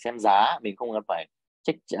không cần phải xem giá, mình không cần phải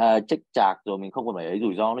check chart, rồi mình không cần phải ấy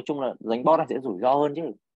rủi ro. Nói chung là đánh bot nó sẽ rủi ro hơn chứ,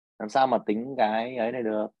 làm sao mà tính cái ấy này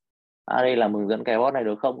được. Đây là hướng dẫn cái bot này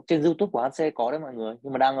được không? Trên YouTube của HC có đấy mọi người,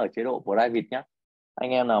 nhưng mà đang ở chế độ private nhá. Anh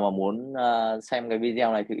em nào mà muốn xem cái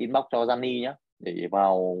video này thì inbox cho Gianni nhá, để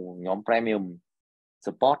vào nhóm premium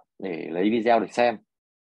support để lấy video để xem.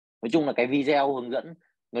 Nói chung là cái video hướng dẫn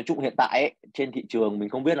nói chung hiện tại ấy, trên thị trường mình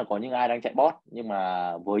không biết là có những ai đang chạy bot, nhưng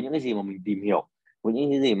mà với những cái gì mà mình tìm hiểu, với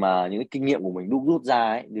những cái gì mà những cái kinh nghiệm của mình đúc rút ra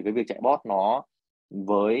ấy, thì cái việc chạy bot nó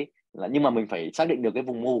với là, nhưng mà mình phải xác định được cái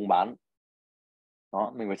vùng mua vùng bán.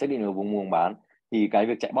 Đó, mình phải xác định được vùng mua vùng bán, thì cái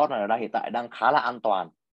việc chạy bot này đang hiện tại đang khá là an toàn.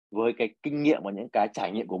 Với cái kinh nghiệm và những cái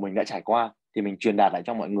trải nghiệm của mình đã trải qua thì mình truyền đạt lại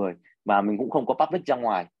cho mọi người, và mình cũng không có public ra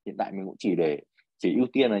ngoài. Hiện tại mình cũng chỉ ưu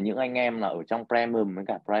tiên là những anh em là ở trong premium với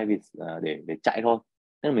cả private để chạy thôi,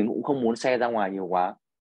 nên mình cũng không muốn share ra ngoài nhiều quá.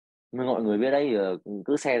 Nhưng mọi người biết đấy,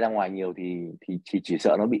 cứ share ra ngoài nhiều thì chỉ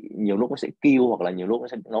sợ nó bị, nhiều lúc nó sẽ kill, hoặc là nhiều lúc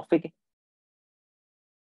nó fix ấy.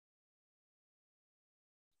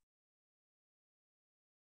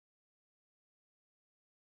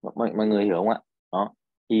 Mọi người hiểu không ạ? Đó,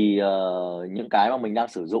 thì những cái mà mình đang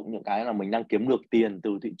sử dụng, những cái là mình đang kiếm được tiền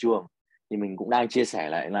từ thị trường, thì mình cũng đang chia sẻ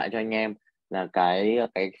lại lại cho anh em là cái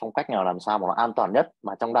phong cách nào làm sao mà nó an toàn nhất.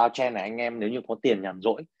 Mà trong downtrend này, anh em nếu như có tiền nhàn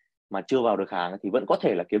rỗi mà chưa vào được hàng thì vẫn có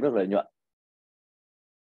thể là kiếm được lợi nhuận.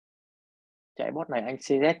 Chạy bot này anh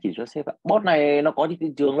CZ chỉ cho sếp ạ. Bot này nó có trên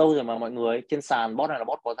thị trường lâu rồi mà mọi người, trên sàn. Bot này là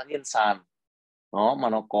bot có sẵn trên sàn đó, mà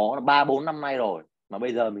nó có 3 4 năm nay rồi, mà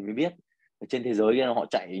bây giờ mình mới biết. Ở trên thế giới kia họ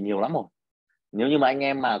chạy nhiều lắm rồi. Nếu như mà anh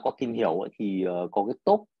em mà có tìm hiểu ấy, thì có cái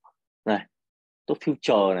top này, top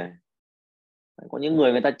future này, có những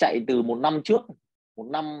người người ta chạy từ 1 năm trước, 1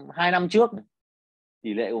 năm 2 năm trước,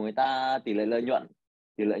 tỷ lệ của người ta, tỷ lệ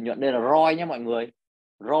nhuận đây là ROI nhé mọi người,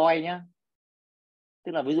 ROI nhá.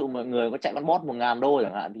 Tức là ví dụ mọi người có chạy con bot 1.000 đô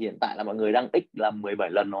chẳng hạn, thì hiện tại là mọi người đang x là 17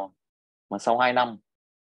 lần rồi, mà sau 2 năm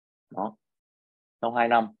đó, sau 2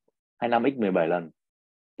 năm, 2 năm x 17 lần,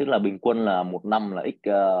 tức là bình quân là 1 năm là x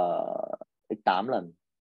 8 lần,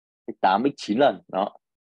 x 8 x 9 lần đó.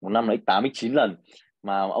 1 năm là x 8 x 9 lần.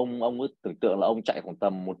 Mà ông cứ tưởng tượng là ông chạy khoảng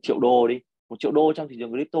tầm 1 triệu đô đi. 1 triệu đô trong thị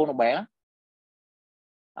trường crypto nó bé lắm.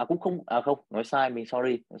 Cũng không, không, nói sai, mình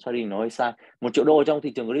sorry, nói sai. 1 triệu đô trong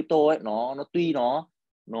thị trường crypto ấy, nó tuy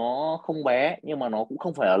nó không bé, nhưng mà nó cũng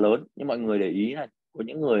không phải là lớn. Nhưng mọi người để ý này, có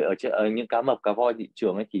những người ở những cá mập cá voi thị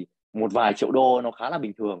trường ấy, thì một vài triệu đô nó khá là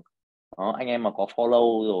bình thường. Đó, anh em mà có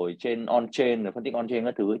follow rồi trên on chain, rồi phân tích on chain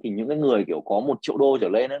các thứ ấy, thì những cái người kiểu có 1 triệu đô trở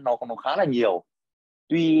lên ấy, nó khá là nhiều.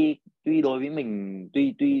 Tuy tuy đối với mình,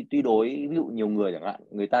 tuy đối ví dụ nhiều người chẳng hạn,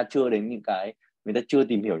 người ta chưa đến những cái, người ta chưa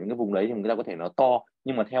tìm hiểu những cái vùng đấy thì người ta có thể nó to,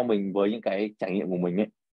 nhưng mà theo mình với những cái trải nghiệm của mình ấy,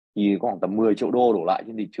 thì khoảng tầm 10 triệu đô đổ lại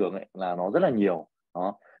trên thị trường ấy là nó rất là nhiều.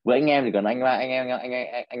 Đó, với anh em thì cần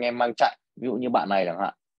anh em mang chạy, ví dụ như bạn này chẳng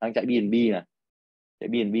hạn, đang chạy BNB này, chạy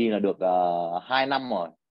BNB là được 2 năm rồi,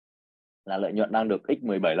 là lợi nhuận đang được x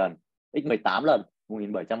 17 lần, x 18 lần,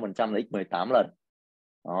 1.700% là x 18 lần.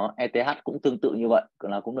 Đó, ETH cũng tương tự như vậy,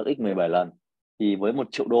 là cũng được x 17 lần. Thì với 1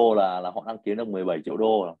 triệu đô là họ đang kiếm được 17 triệu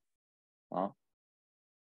đô rồi. Đó.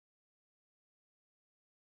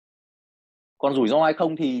 Còn rủi ro hay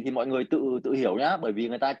không thì mọi người tự tự hiểu nhá, bởi vì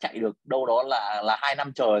người ta chạy được đâu đó là 2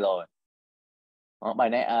 năm trời rồi. Đó, bài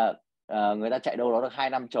này người ta chạy đâu đó được 2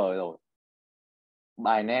 năm trời rồi.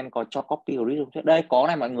 Bài nen có cho copy grid không? Đây có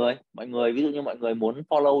này mọi người ví dụ như mọi người muốn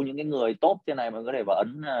follow những cái người top trên này, mọi người có thể vào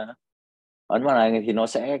ấn vào này thì nó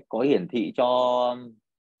sẽ có hiển thị cho,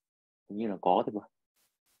 hình như là có thôi.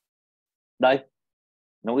 Đây,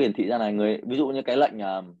 nó hiển thị ra này, người ví dụ như cái lệnh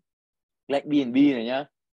BNB này nhá,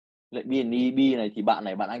 lệnh BNB này thì bạn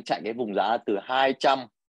đang chạy cái vùng giá từ 200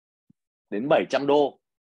 đến 700 đô,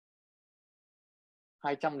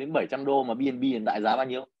 200 đến 700 đô, mà BNB hiện tại giá bao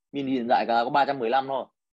nhiêu? BNB hiện tại có 315 thôi,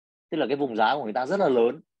 tức là cái vùng giá của người ta rất là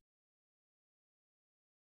lớn.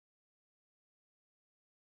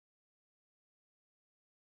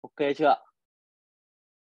 Ok chưa ạ?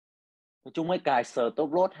 Nói chung ấy, cài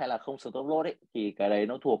stop loss hay là không stop loss ấy, thì cái đấy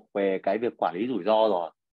nó thuộc về cái việc quản lý rủi ro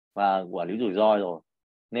rồi, và quản lý rủi ro rồi.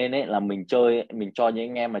 Nên ấy là mình cho những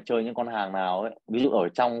anh em mà chơi những con hàng nào ấy, ví dụ ở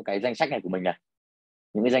trong cái danh sách này của mình này,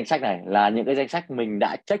 những cái danh sách này là những cái danh sách mình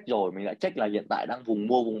đã check rồi, mình đã check là hiện tại đang vùng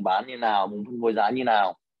mua vùng bán như nào, vùng phân phối giá như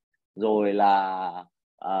nào, rồi là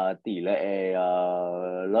tỷ lệ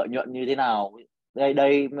lợi nhuận như thế nào.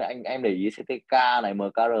 Đây anh em để ý CTK này,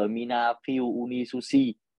 MKR, Mina, Phil, Uni,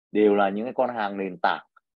 Sushi đều là những cái con hàng nền tảng.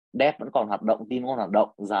 Dev vẫn còn hoạt động, tin vẫn còn hoạt động,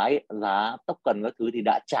 giá token các thứ thì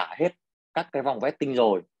đã trả hết các cái vòng vesting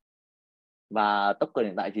rồi, và token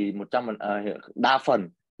hiện tại thì 100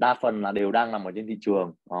 đa phần là đều đang nằm ở trên thị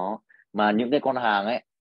trường đó. Mà những cái con hàng ấy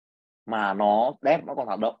mà nó dev nó còn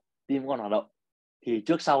hoạt động, team còn hoạt động, thì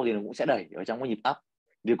trước sau thì nó cũng sẽ đẩy ở trong cái nhịp up.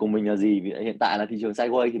 Việc của mình là gì? Vì hiện tại là thị trường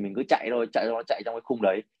sideways thì mình cứ chạy thôi, chạy trong cái khung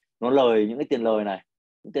đấy, nó lời những cái tiền lời này,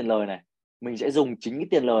 những tiền lời này mình sẽ dùng chính cái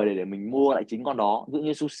tiền lời để mình mua lại chính con đó. Ví dụ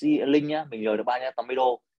như sushi linh nhá, mình lời được 380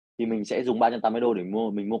 đô thì mình sẽ dùng 380 đô để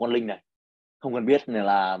mình mua con linh này, không cần biết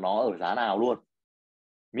là nó ở giá nào luôn.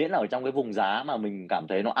 miễn là ở trong cái vùng giá mà mình cảm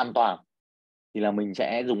thấy nó an toàn thì là mình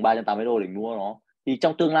sẽ dùng 380 đô để mua nó. Thì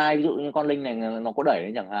trong tương lai ví dụ như con link này nó có đẩy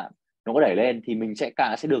lên chẳng hạn, nó có đẩy lên thì mình sẽ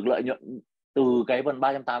được lợi nhuận từ cái phần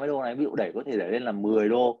 380 đô này. Ví dụ có thể đẩy lên là 10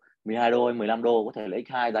 đô, 12 đô hay 15 đô, có thể là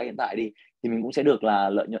x2 giá hiện tại đi, thì mình cũng sẽ được là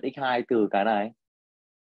lợi nhuận x2 từ cái này.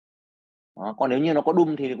 Đó. Còn nếu như nó có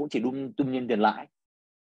đung thì cũng chỉ đung nhiên tiền lãi.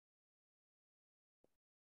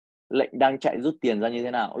 Lệnh đang chạy rút tiền ra như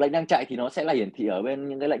thế nào? Lệnh đang chạy thì nó sẽ là hiển thị ở bên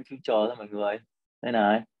những cái lệnh future thôi mọi người. Đây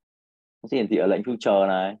này, nó sẽ hiển thị ở lệnh future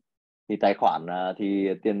này. Thì tài khoản thì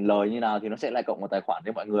tiền lời như nào thì nó sẽ lại cộng vào tài khoản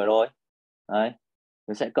cho mọi người thôi. Đấy,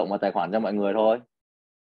 nó sẽ cộng vào tài khoản cho mọi người thôi.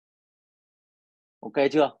 Ok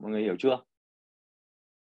chưa? Mọi người hiểu chưa?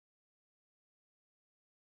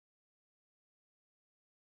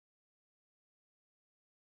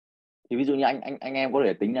 Thì ví dụ như anh em có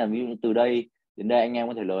thể tính là ví dụ như từ đây đến đây anh em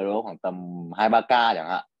có thể lời đó khoảng tầm 2-3k chẳng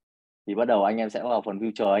hạn. Thì bắt đầu anh em sẽ vào phần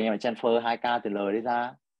future, anh em transfer 2k tiền lời đấy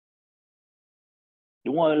ra.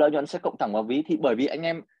 Đúng rồi, lợi nhuận sẽ cộng thẳng vào ví. Thì bởi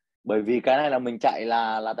vì cái này là mình chạy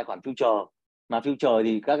là tài khoản future, mà future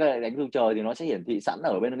thì các cái đánh future thì nó sẽ hiển thị sẵn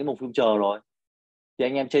ở bên cái mục future rồi. Thì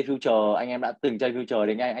anh em chơi future, anh em đã từng chơi future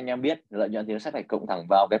thì anh em biết lợi nhuận thì nó sẽ phải cộng thẳng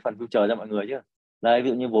vào cái phần future cho mọi người chứ. Đây ví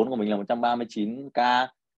dụ như vốn của mình là 139k,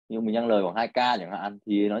 nhưng mình đang lời khoảng 2k chẳng hạn,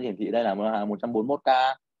 thì nó hiển thị đây là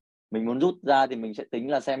 141k. Mình muốn rút ra thì mình sẽ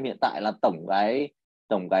tính là xem hiện tại là tổng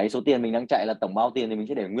cái số tiền mình đang chạy là tổng bao tiền, thì mình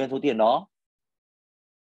sẽ để nguyên số tiền đó.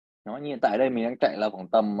 Nó như hiện tại đây mình đang chạy là khoảng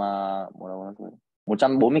tầm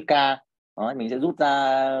 140k. Đó, mình sẽ rút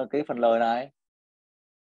ra cái phần lời này.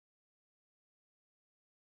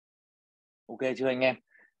 Ok chưa anh em?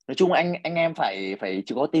 Nói chung anh em phải phải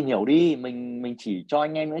chỉ có tìm hiểu đi, mình chỉ cho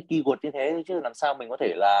anh em những keyword như thế thôi, chứ làm sao mình có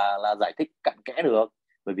thể là giải thích cặn kẽ được.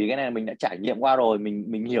 Bởi vì cái này mình đã trải nghiệm qua rồi,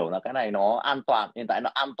 mình hiểu là cái này nó an toàn, hiện tại nó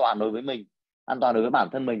an toàn đối với mình, an toàn đối với bản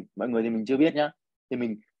thân mình. Mọi người thì mình chưa biết nhá. Thì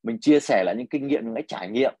mình chia sẻ lại những kinh nghiệm, những cái trải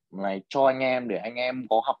nghiệm này cho anh em để anh em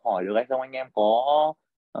có học hỏi được hay không, anh em có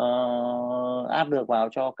áp được vào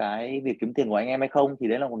cho cái việc kiếm tiền của anh em hay không, thì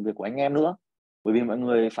đấy là một việc của anh em nữa. Bởi vì mọi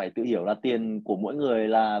người phải tự hiểu là tiền của mỗi người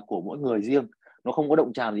là của mỗi người riêng, nó không có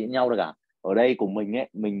động chạm gì với nhau được cả. Ở đây của mình ấy,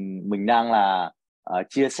 mình đang là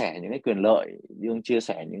chia sẻ những cái quyền lợi, đang chia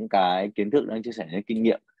sẻ những cái kiến thức, đang chia sẻ những kinh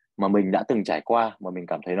nghiệm mà mình đã từng trải qua, mà mình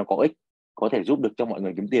cảm thấy nó có ích, có thể giúp được cho mọi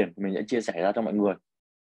người kiếm tiền, mình sẽ chia sẻ ra cho mọi người.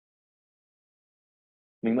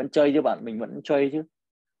 Mình vẫn chơi chứ bạn, mình vẫn chơi chứ.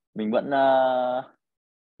 Mình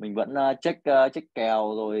vẫn check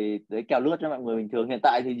kèo rồi đấy, kèo lướt cho mọi người bình thường. Hiện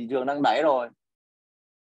tại thì thị trường đang đáy rồi,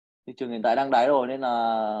 thị trường hiện tại đang đáy rồi, nên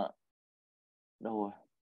là đâu rồi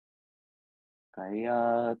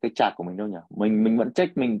cái chart của mình đâu nhỉ? Mình vẫn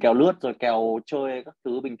check, mình kèo lướt rồi kèo chơi các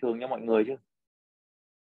thứ bình thường cho mọi người chứ.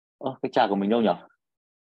 Cái chart của mình đâu nhỉ?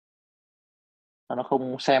 Sao nó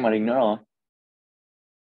không xem màn hình nữa rồi?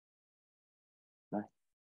 Đây.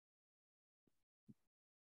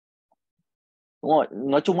 Đúng rồi,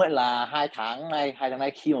 nói chung ấy là 2 tháng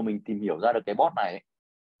nay khi mà mình tìm hiểu ra được cái bot này ấy,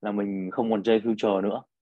 là mình không còn chơi future nữa.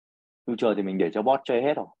 Future thì mình để cho bot chơi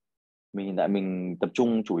hết rồi. Mình hiện tại mình tập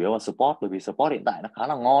trung chủ yếu vào support, bởi vì support hiện tại nó khá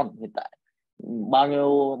là ngon. Hiện tại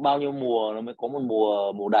bao nhiêu mùa nó mới có một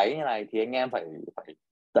mùa mùa đáy như này, thì anh em phải phải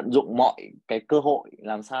tận dụng mọi cái cơ hội,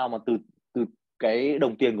 làm sao mà từ từ cái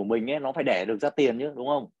đồng tiền của mình ấy nó phải đẻ được ra tiền chứ, đúng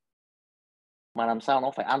không? Mà làm sao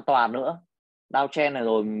nó phải an toàn nữa. Downtrend này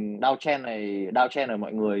rồi, downtrend này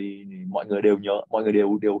mọi người đều nhớ, mọi người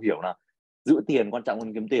đều đều hiểu là giữ tiền quan trọng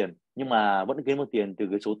hơn kiếm tiền, nhưng mà vẫn kiếm được tiền từ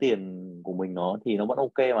cái số tiền của mình, nó thì nó vẫn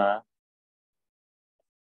ok mà.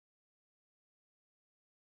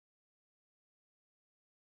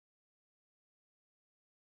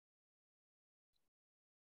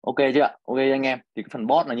 Ok chưa ạ? Ok anh em, thì cái phần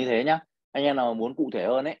bot là như thế nhá. Anh em nào muốn cụ thể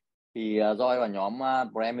hơn ấy thì join vào nhóm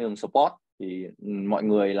Premium Support. Thì mọi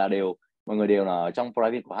người đều là ở trong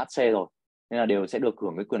private của HC rồi, nên là đều sẽ được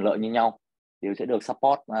hưởng cái quyền lợi như nhau, đều sẽ được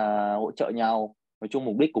support, hỗ trợ nhau. Nói chung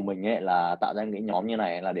mục đích của mình ấy là tạo ra những nhóm như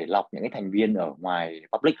này là để lọc những cái thành viên ở ngoài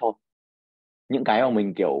public thôi. Những cái mà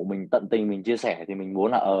mình kiểu mình tận tình mình chia sẻ thì mình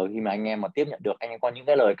muốn là khi mà anh em mà tiếp nhận được, anh em có những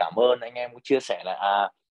cái lời cảm ơn, anh em cũng chia sẻ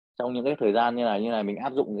là trong những cái thời gian như này mình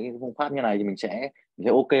áp dụng cái phương pháp như này thì mình sẽ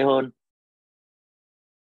ok hơn.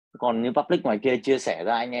 Còn như public ngoài kia chia sẻ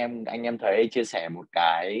ra, anh em thấy chia sẻ một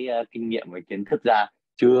cái kinh nghiệm với kiến thức ra,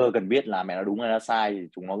 chưa cần biết là mẹ nó đúng hay nó sai thì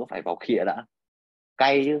chúng nó cứ phải vào khịa đã,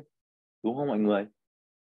 cay chứ, đúng không mọi người?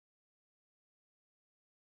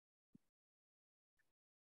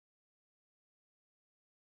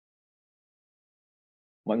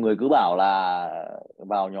 Mọi người cứ bảo là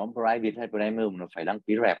vào nhóm private hay premium là phải đăng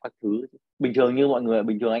ký rep các thứ. Bình thường như mọi người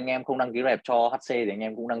bình thường anh em không đăng ký rep cho HC thì anh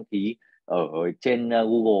em cũng đăng ký ở trên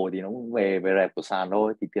Google thì nó cũng về về rep của sàn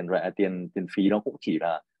thôi, thì tiền phí nó cũng chỉ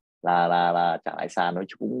là trả lại sàn thôi,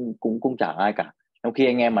 chứ cũng chả ai cả. Trong khi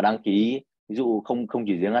anh em mà đăng ký, ví dụ không không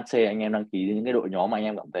chỉ riêng HC, anh em đăng ký những cái đội nhóm mà anh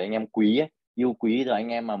em cảm thấy anh em quý ấy, yêu quý, rồi anh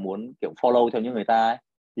em mà muốn kiểu follow theo như người ta ấy,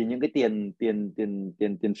 thì những cái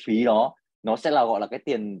tiền phí đó nó sẽ là gọi là cái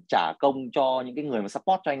tiền trả công cho những cái người mà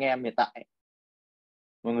support cho anh em hiện tại,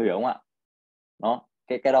 mọi người hiểu không ạ? Đó,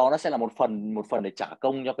 cái đó nó sẽ là một phần để trả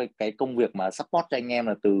công cho cái công việc mà support cho anh em,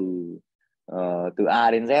 là từ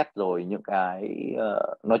A đến Z, rồi những cái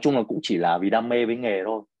nói chung là cũng chỉ là vì đam mê với nghề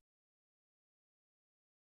thôi.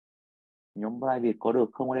 Nhóm private có được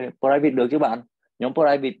không đây? Private được chứ bạn. Nhóm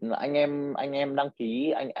private là anh em đăng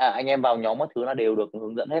ký, anh em vào nhóm các thứ là đều được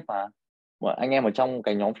hướng dẫn hết mà. Mà anh em ở trong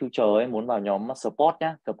cái nhóm future ấy muốn vào nhóm support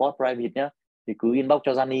nhá, support private nhá, thì cứ inbox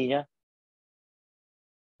cho Gianni nhá,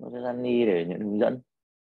 cho Gianni để nhận hướng dẫn.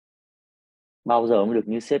 Bao giờ mới được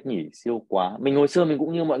như sếp nhỉ, siêu quá. Mình hồi xưa mình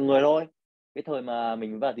cũng như mọi người thôi, cái thời mà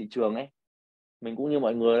mình vào thị trường ấy, mình cũng như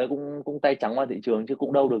mọi người ấy, cũng cũng tay trắng vào thị trường chứ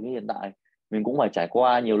cũng đâu được như hiện tại. Mình cũng phải trải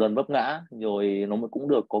qua nhiều lần vấp ngã rồi nó mới cũng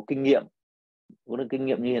được có kinh nghiệm, có được kinh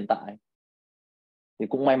nghiệm như hiện tại. Thì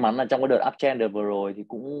cũng may mắn là trong cái đợt uptrend đợt vừa rồi thì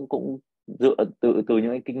cũng cũng dựa từ từ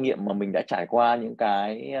những cái kinh nghiệm mà mình đã trải qua, những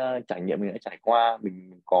cái trải nghiệm mình đã trải qua,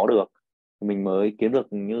 mình có được, mình mới kiếm được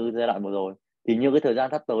như giai đoạn vừa rồi. Thì như cái thời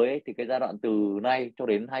gian sắp tới ấy, thì cái giai đoạn từ nay cho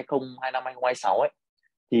đến 2025 2026 ấy,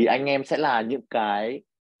 thì anh em sẽ là những cái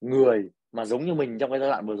người mà giống như mình trong cái giai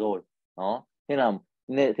đoạn vừa rồi đó.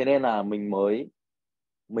 Thế nên là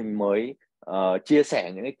mình mới chia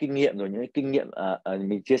sẻ những cái kinh nghiệm, rồi những cái kinh nghiệm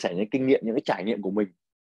mình chia sẻ những kinh nghiệm, những cái trải nghiệm của mình.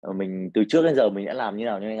 Mình từ trước đến giờ mình đã làm như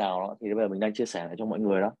nào đó, thì bây giờ mình đang chia sẻ lại cho mọi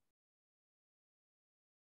người đó.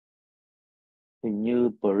 Hình như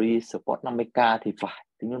pre support 50k thì phải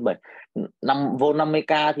tính như bảy vô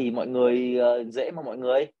 50k thì mọi người dễ mà mọi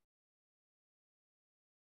người.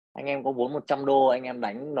 Anh em có vốn 100 đô, anh em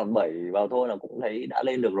đánh đòn bẩy vào thôi là cũng thấy đã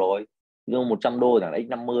lên được rồi. Nhưng 100 đô là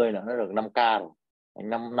x50 là nó được 5k rồi, anh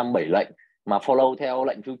năm năm bảy lệnh mà follow theo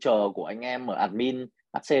lệnh future của anh em ở admin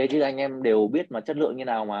HC, chứ anh em đều biết mà chất lượng như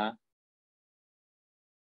nào mà.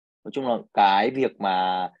 Nói chung là cái việc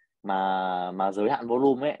mà giới hạn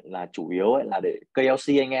volume ấy là chủ yếu ấy là để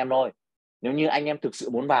KLC anh em thôi. Nếu như anh em thực sự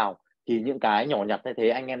muốn vào thì những cái nhỏ nhặt như thế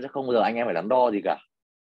anh em sẽ không bao giờ anh em phải đắn đo gì cả,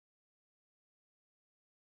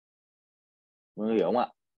 mọi người hiểu không ạ?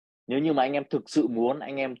 Nếu như mà anh em thực sự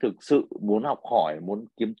muốn học hỏi, muốn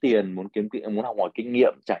kiếm tiền, muốn học hỏi kinh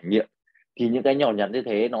nghiệm, trải nghiệm, thì những cái nhỏ nhặt như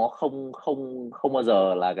thế nó không không không bao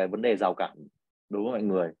giờ là cái vấn đề rào cản đối với mọi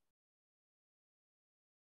người.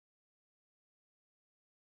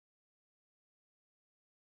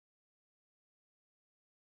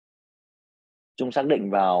 Chung xác định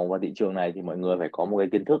vào thị trường này thì mọi người phải có một cái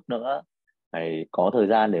kiến thức nữa, phải có thời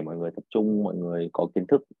gian để mọi người tập trung, mọi người có kiến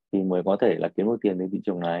thức thì mới có thể là kiếm được tiền đến thị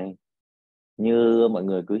trường này. Như mọi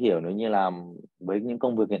người cứ hiểu, nếu như làm với những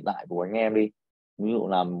công việc hiện tại của anh em đi, ví dụ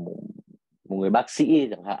làm một người bác sĩ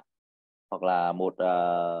chẳng hạn, hoặc là một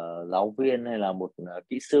giáo viên, hay là một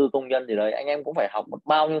kỹ sư công nhân gì đấy, anh em cũng phải học một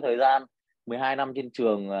bao nhiêu thời gian, 12 năm trên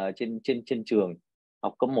trường, trên trường,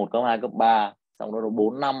 học cấp một, cấp 2, cấp 3, xong đó là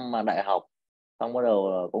 4 năm mà đại học, xong bắt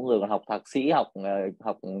đầu có người còn học thạc sĩ, học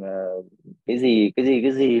cái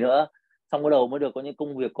gì nữa, xong bắt đầu mới được có những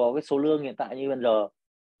công việc có cái số lương hiện tại như bây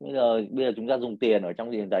giờ chúng ta dùng tiền ở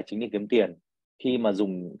trong thị trường tài chính để kiếm tiền. Khi mà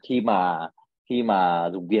dùng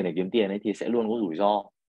tiền để kiếm tiền ấy thì sẽ luôn có rủi ro,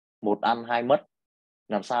 một ăn hai mất.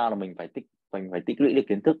 Làm sao là mình phải tích lũy được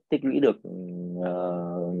kiến thức, tích lũy được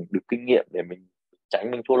kinh nghiệm để mình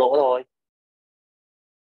tránh mình thua lỗ thôi.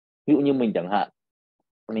 Ví dụ như mình chẳng hạn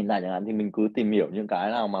thì mình cứ tìm hiểu những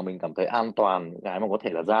cái nào mà mình cảm thấy an toàn, những cái mà có thể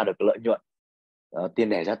là ra được cái lợi nhuận, tiền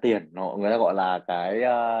đẻ ra tiền, người ta gọi là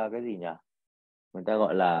cái gì nhỉ, người ta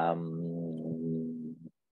gọi là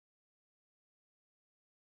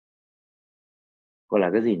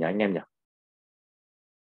cái gì nhỉ anh em nhỉ?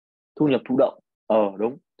 Thu nhập thụ động.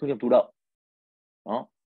 Đúng, thu nhập thụ động đó.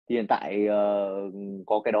 Thì hiện tại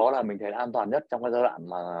có cái đó là mình thấy là an toàn nhất trong cái giai đoạn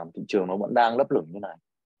mà thị trường nó vẫn đang lấp lửng như này.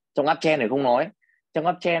 Trong uptrend này không nói, trong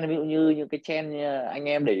uptrend ví dụ như cái trend anh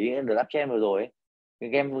em để ý được uptrend vừa rồi ấy, cái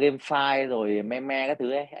game file rồi meme các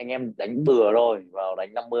thứ ấy, anh em đánh bừa rồi vào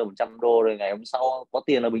đánh 50 100 đô rồi ngày hôm sau có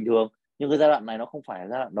tiền là bình thường. Nhưng cái giai đoạn này nó không phải là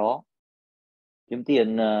giai đoạn đó. Kiếm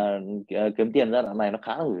tiền giai đoạn này nó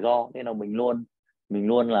khá là rủi ro, nên là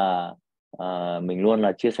mình luôn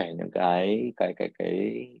là chia sẻ những cái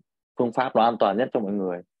phương pháp nó an toàn nhất cho mọi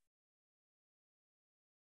người.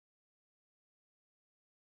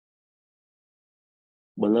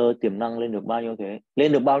 Blur tiềm năng lên được bao nhiêu, thế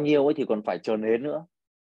lên được bao nhiêu ấy thì còn phải chờ đến nữa,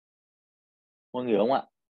 mọi người hiểu không ạ?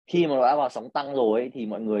 khi mà nó đã vào sóng tăng rồi ấy, thì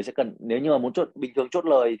mọi người sẽ cần, nếu như mà muốn chốt bình thường, chốt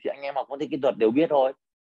lời thì anh em học phân tích kỹ thuật đều biết thôi.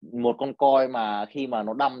 Một con coin mà khi mà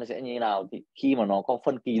nó đâm nó sẽ như thế nào, thì khi mà nó có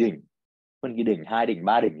phân kỳ đỉnh, 2 đỉnh,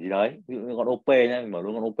 3 đỉnh gì đấy, ví dụ như con OP nhá, mình mở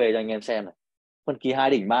luôn con OP cho anh em xem này, phân kỳ 2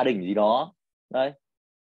 đỉnh, 3 đỉnh gì đó đấy,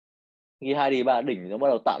 khi 2 đỉnh 3 đỉnh nó bắt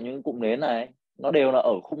đầu tạo những cụm nến này, nó đều là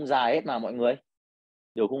ở khung dài hết mà mọi người,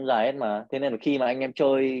 đều khung dài hết mà. Thế nên là khi mà anh em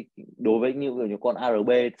chơi đối với như con ARB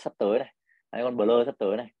sắp tới này, hay con Blur sắp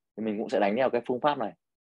tới này, thì mình cũng sẽ đánh theo cái phương pháp này.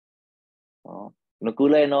 Đó. Nó cứ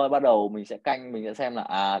lên thôi, bắt đầu mình sẽ canh, mình sẽ xem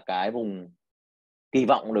là cái vùng kỳ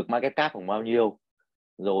vọng được market cap khoảng bao nhiêu,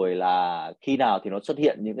 rồi là khi nào thì nó xuất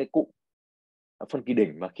hiện những cái cụm phân kỳ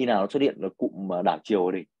đỉnh, và khi nào nó xuất hiện được cụm đảo chiều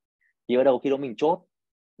ở đỉnh, thì ở đâu khi đó mình chốt.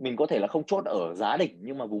 Mình có thể là không chốt ở giá đỉnh,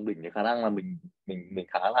 nhưng mà vùng đỉnh thì khả năng là mình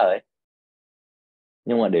khá là ấy,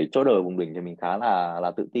 nhưng mà để chốt ở vùng đỉnh thì mình khá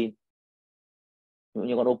là tự tin. Ví dụ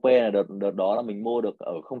như con OP này, đợt đó là mình mua được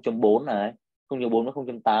ở 0.4 này, 0.4 với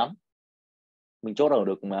 0.8, mình chốt ở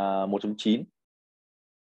được 1.9.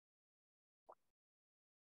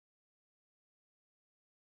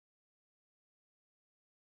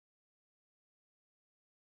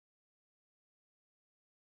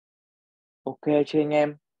 Ok chưa anh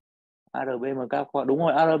em? ARB mà cao quá, đúng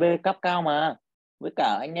rồi, ARB cấp cao mà. Với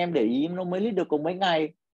cả anh em để ý nó mới lít được có mấy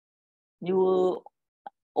ngày, như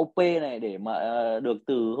OP này để mà được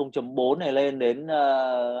từ 0.4 này lên đến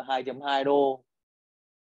 2.2 đô,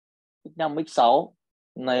 x5 x6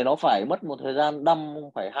 này, nó phải mất một thời gian đâm,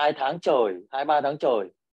 phải 2 tháng trời, 2-3 tháng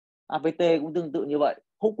trời. APT cũng tương tự như vậy,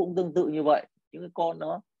 Húc cũng tương tự như vậy. Những cái con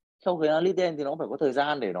đó sau khi nó lít lên thì nó phải có thời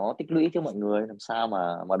gian để nó tích lũy chứ mọi người, làm sao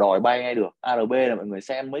mà đòi bay ngay được. ARB là mọi người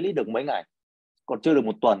xem mới lít được mấy ngày, còn chưa được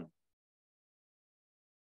 1 tuần.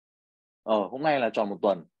 Hôm nay là tròn 1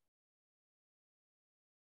 tuần.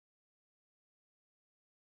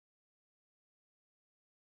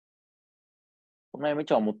 Hôm nay mới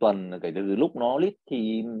tròn 1 tuần kể từ lúc nó list,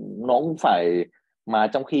 thì nó cũng phải, mà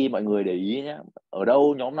trong khi mọi người để ý nhé, ở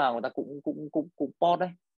đâu nhóm nào người ta cũng post đấy,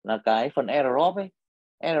 là cái phần airdrop ấy.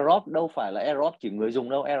 Airdrop đâu phải là airdrop chỉ người dùng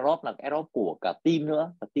đâu, airdrop là airdrop của cả team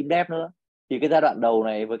nữa, cả team dev nữa. Thì cái giai đoạn đầu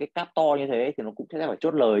này với cái cap to như thế thì nó cũng sẽ phải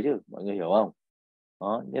chốt lời chứ, mọi người hiểu không?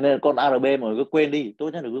 Đó, nên con ARB mọi người cứ quên đi, tốt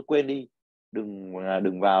nhất là cứ quên đi,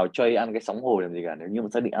 đừng vào chơi ăn cái sóng hồi làm gì cả, nếu như mà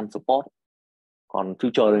xác định ăn support. Còn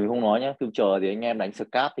future thì mình không nói nhé, future thì anh em đánh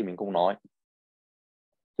scalp thì mình không nói,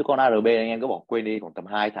 chứ con ARB anh em cứ bỏ quên đi, khoảng tầm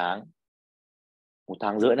 2 tháng, 1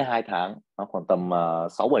 tháng rưỡi đến 2 tháng, nó khoảng tầm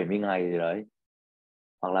 60-70 ngày gì đấy.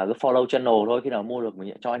 Hoặc là cứ follow channel thôi, khi nào mua được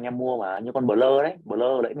mình cho anh em mua. Mà như con Blur đấy,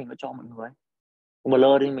 Blur đấy mình có cho mọi người, con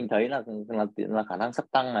Blur thì mình thấy là khả năng sắp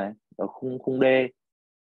tăng này ở khung khung D.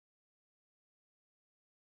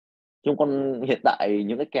 Nhưng con hiện tại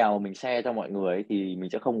những cái kèo mình share cho mọi người ấy, thì mình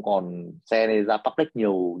sẽ không còn share ra public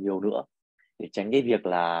nhiều nhiều nữa, để tránh cái việc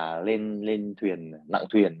là lên lên thuyền nặng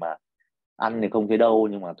thuyền mà ăn thì không thấy đâu,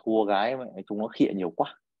 nhưng mà thua gái mà chúng nó khịa nhiều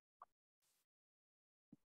quá.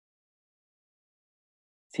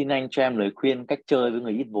 Xin anh cho em lời khuyên cách chơi với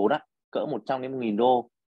người ít vốn á, cỡ 100 đến 1.000 đô.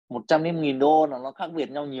 100 đến 1.000 đô là nó khác biệt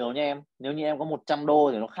nhau nhiều nha em. Nếu như em có 100 đô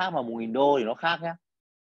thì nó khác, mà 1.000 đô thì nó khác nhá.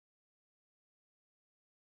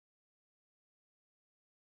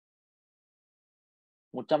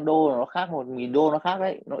 100 đô là nó khác, 1.000 đô nó khác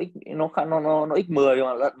đấy, nó x, nó khác, nó x 10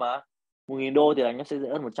 mà lận mà. 1.000 đô thì là nó sẽ dễ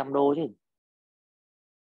hơn 100 đô chứ.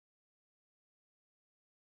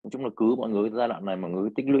 Nói chung là cứ mọi người giai đoạn này mọi người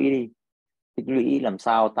tích lũy đi, tích lũy làm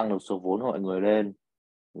sao tăng được số vốn của mọi người lên,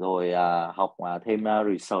 rồi học thêm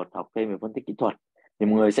research, học thêm về phân tích kỹ thuật, thì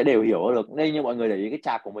mọi người sẽ đều hiểu được. Đây như mọi người để ý cái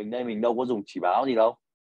chart của mình đây, mình đâu có dùng chỉ báo gì đâu,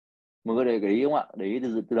 mọi người để ý không ạ? Để ý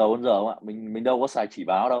từ đầu đến giờ không ạ? Mình đâu có xài chỉ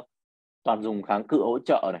báo đâu, toàn dùng kháng cự hỗ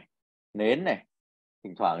trợ này, nến này,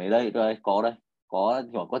 thỉnh thoảng thì đây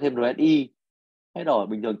có thêm RSI. Hết rồi,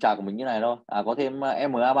 bình thường chart của mình như này thôi. Có thêm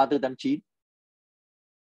MA 3489,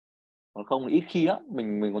 còn không thì ít khi lắm,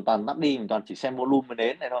 mình còn toàn tắt đi, mình toàn chỉ xem volume với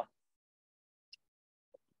nến này thôi.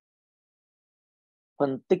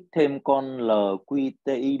 Phân tích thêm con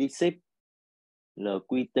LQTI đi ship.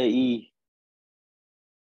 LQTI,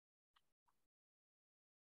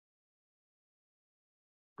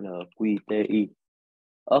 LQTI.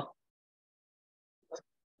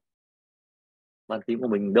 Bàn phím của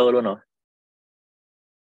mình đơ luôn rồi.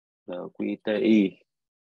 LQTI.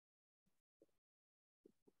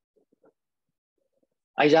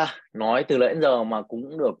 Ai ra, nói từ nãy đến giờ mà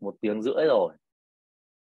cũng được 1 tiếng rưỡi rồi.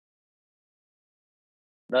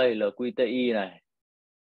 Đây LQTI này,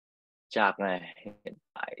 chart này, hiện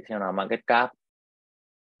tại xem nào, market cap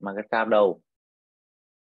đâu,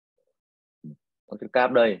 market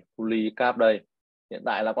cap đây, fully cap đây. Hiện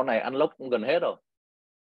tại là con này unlock cũng gần hết rồi.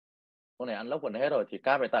 con này unlock gần hết rồi thì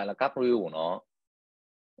cáp hiện tại là cáp real của nó.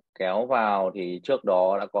 Kéo vào thì trước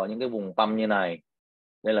đó đã có những cái vùng pump như này,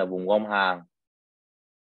 đây là vùng gom hàng.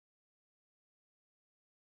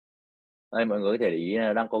 Đây mọi người có thể để ý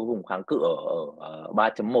là đang có vùng kháng cự ở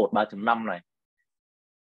 3.1, 3.5 này.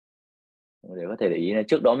 Để có thể để ý này,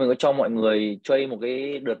 trước đó mình có cho mọi người trade một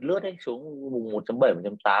cái đợt lướt ấy xuống vùng 1.7,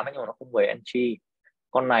 1.8 nhưng mà nó không về entry.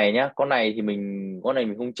 Con này nhá, con này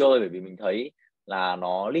mình không chơi bởi vì mình thấy là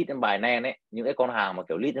nó lead đến bài nen ấy, những cái con hàng mà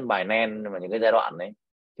kiểu lead đến bài nen mà những cái giai đoạn đấy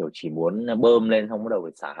kiểu chỉ muốn bơm lên xong bắt đầu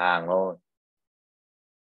phải xả hàng thôi.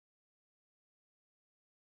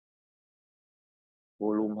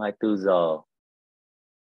 Volume 24 giờ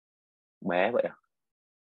bé vậy à?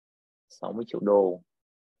 60 triệu đô.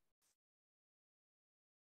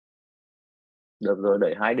 Được rồi,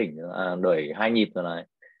 đẩy hai đỉnh, đẩy hai nhịp rồi này.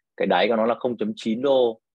 Cái đáy của nó là 0.9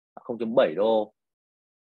 đô, 0.7 đô.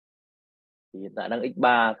 Thì hiện tại đang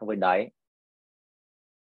x3 so với đáy.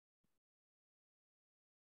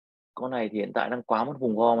 Con này thì hiện tại đang quá mất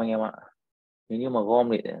vùng gom anh em ạ. Nếu như mà gom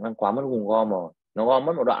thì đang quá mất vùng gom rồi. Nó gom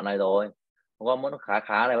mất một đoạn này rồi. Nó gom mất khá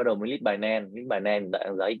khá này, bắt đầu mới lít bài nen. Lít bài nen tại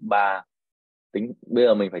giá x3. Tính bây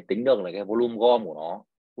giờ mình phải tính được là cái volume gom của nó.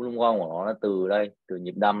 Volume gom của nó là từ đây, từ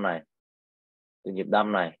nhịp đâm này. Từ nhịp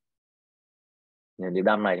đâm này. Nhịp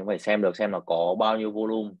đâm này chúng phải xem được xem là có bao nhiêu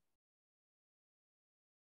volume.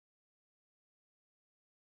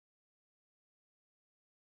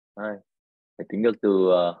 Đây, phải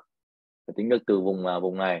tính được từ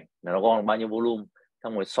vùng này là nó gom bao nhiêu volume,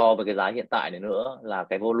 xong rồi so với cái giá hiện tại này nữa là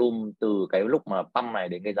cái volume từ cái lúc mà pump này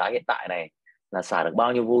đến cái giá hiện tại này là xả được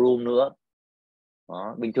bao nhiêu volume nữa.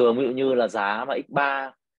 Đó, bình thường ví dụ như là giá mà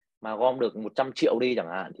x3 mà gom được 100 triệu đi chẳng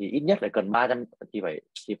hạn thì ít nhất phải cần 300, thì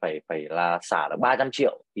phải là xả được 300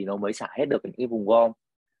 triệu thì nó mới xả hết được những cái vùng gom.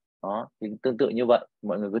 Đó thì tương tự như vậy,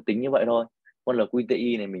 mọi người cứ tính như vậy thôi. Con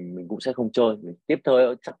LQTI này mình cũng sẽ không chơi, tiếp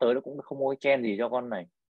tới sắp tới nó cũng không có cái trend gì cho con này.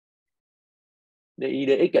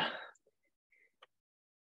 DIDX à?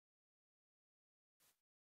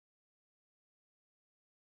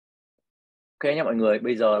 Ok nhé mọi người,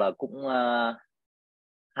 bây giờ là cũng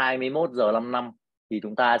 21 giờ 55 thì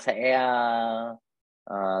chúng ta sẽ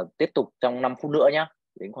tiếp tục trong 5 phút nữa nhé.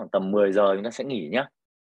 Đến khoảng tầm 10 giờ chúng ta sẽ nghỉ nhé.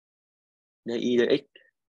 DIDX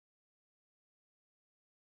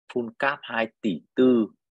full cap 2 tỷ tư.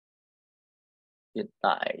 Hiện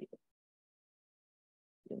tại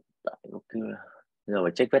ok. Giờ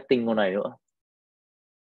phải check vetting con này nữa.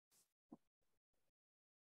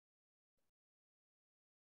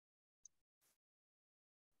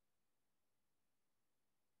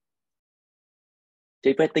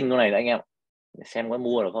 Check vetting con này nữa anh em, để xem có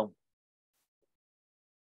mua được không.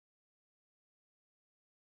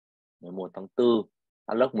 11 tháng 4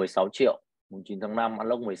 unlock 16 triệu, mùng 9 tháng 5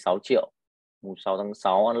 unlock 16 triệu, mùng 6 tháng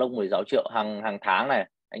 6 unlock 16 triệu. Hàng hàng tháng này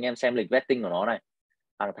anh em xem lịch vetting của nó này,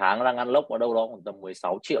 hàng tháng đang unlock ở đâu đó khoảng tầm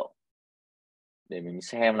 16 triệu. Để mình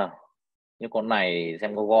xem nào, như con này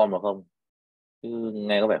xem có gom được không, chứ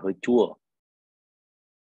nghe có vẻ hơi chua.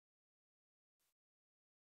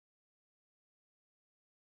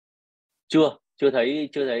 Chưa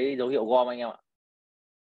thấy dấu hiệu gom anh em ạ.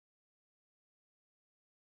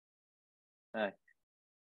 Này,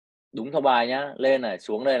 đúng theo bài nhá, lên này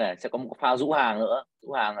xuống đây này sẽ có một pha rũ hàng nữa,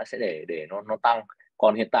 rũ hàng nó sẽ để nó tăng.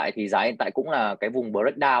 Còn hiện tại thì giá hiện tại cũng là cái vùng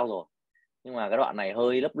breakdown rồi, nhưng mà cái đoạn này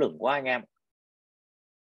hơi lấp lửng quá anh em,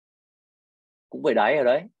 cũng về đáy ở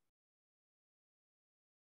đấy.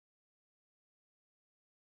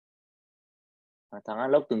 Thằng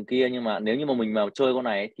unlock từng kia, nhưng mà nếu như mà mình vào chơi con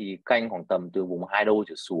này ấy, thì canh khoảng tầm từ vùng 2 đô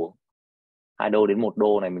trở xuống, 2 đô đến 1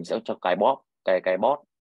 đô này mình sẽ cho cái bot, cái bot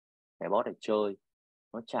để chơi.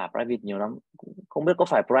 Nó trả private nhiều lắm, không biết có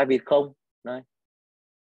phải private không. Đây,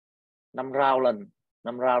 5 round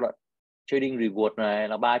trading reward này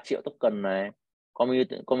là 3 triệu token này,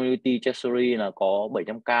 community treasury là có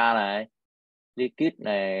 700k này, liquid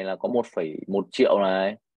này là có 1,1 triệu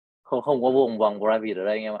này. Không có vùng vòng private ở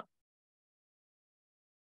đây anh em ạ,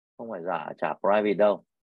 không phải giả trả private đâu.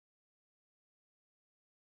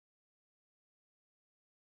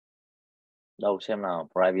 Đâu xem nào,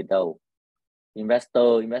 private đâu.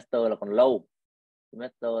 Investor là còn lâu.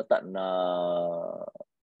 Investor tận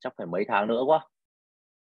chắc phải mấy tháng nữa quá.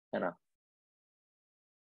 Xem nào,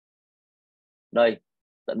 đây,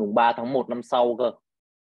 tận mùng 3 tháng 1 năm sau cơ.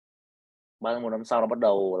 3 tháng 1 năm sau nó bắt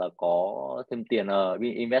đầu là có thêm tiền ở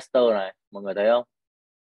investor này, mọi người thấy không?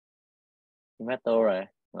 Investor này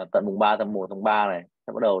là tận mùng 3 tháng 1 tháng 3 này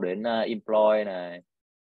sẽ bắt đầu đến employ này,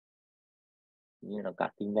 như là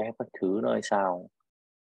các kinh vé các thứ nữa hay sao.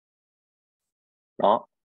 Đó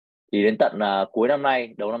thì đến tận cuối năm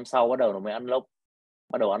nay đầu năm sau bắt đầu nó mới unlock,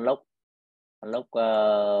 bắt đầu unlock. Unlock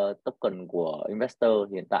token của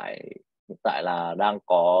investor hiện tại là đang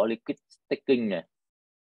có liquid staking này,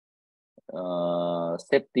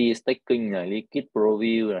 safety staking này, liquid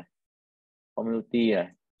preview này, community này,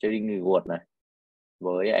 trading reward này,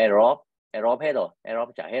 với airdrop hết rồi,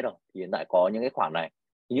 airdrop trả hết rồi. Thì hiện tại có những cái khoản này,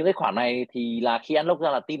 thì những cái khoản này thì là khi unlock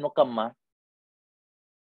ra là team nó cầm mà,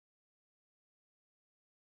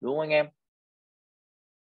 đúng không anh em?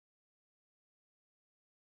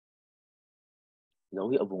 Dấu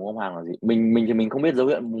hiệu vùng gom hàng là gì? Mình thì mình không biết dấu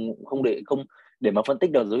hiệu không để mà phân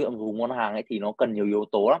tích được dấu hiệu vùng gom hàng ấy thì nó cần nhiều yếu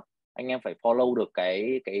tố lắm. Anh em phải follow được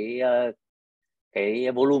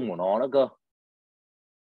cái volume của nó nữa cơ.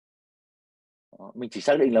 Đó, mình chỉ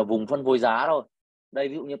xác định là vùng phân phối giá thôi. Đây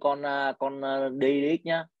ví dụ như con DXX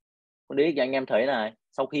nhá. Con DXX anh em thấy này,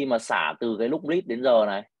 sau khi mà xả từ cái lúc list đến giờ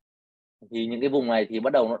này thì những cái vùng này thì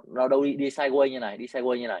bắt đầu nó đâu đi sideways như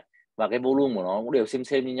này, và cái volume của nó cũng đều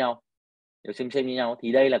xem như nhau.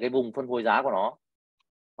 Thì đây là cái vùng phân phối giá của nó.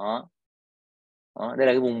 Đó. Đó, đây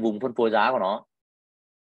là cái vùng phân phối giá của nó.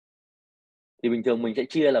 Thì bình thường mình sẽ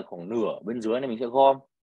chia là khoảng nửa bên dưới này mình sẽ gom.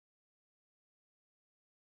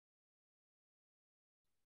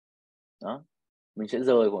 Đó. Mình sẽ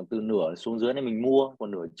rời khoảng từ nửa xuống dưới này mình mua,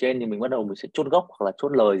 còn nửa trên thì mình bắt đầu mình sẽ chốt gốc hoặc là chốt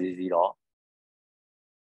lời gì đó.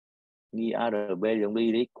 Nghi ARB giống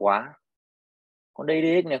DDX quá. Còn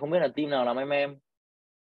DDX này không biết là team nào làm em,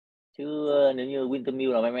 chứ nếu như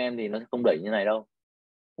Wintermute làm em thì nó sẽ không đẩy như này đâu.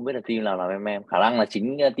 Không biết là team nào làm em, khả năng là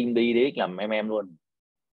chính team DDX làm em luôn.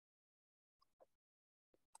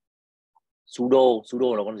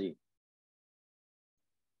 Sudo là con gì?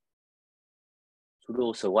 Sudo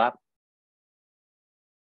swap.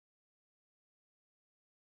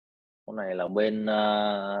 Con này là bên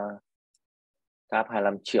cap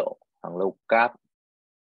 25 triệu, hàng lâu cap.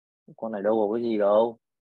 Con này đâu có cái gì đâu.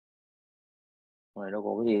 Con này đâu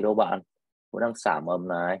có cái gì đâu bạn. Cũng đang xả mầm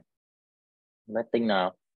này. Betting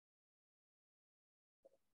nào?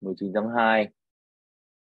 19 tháng 2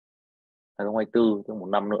 2024, trong một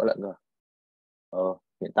năm nữa lận rồi.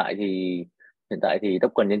 Hiện tại thì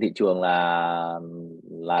token trên thị trường là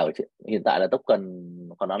hiện tại là token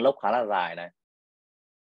còn unlock khá là dài này.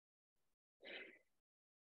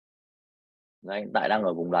 Đấy, hiện tại đang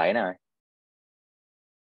ở vùng đáy này.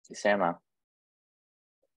 Chị xem nào.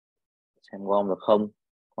 Xem gom được không?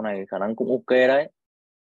 Con này khả năng cũng ok đấy.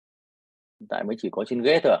 Hiện tại mới chỉ có trên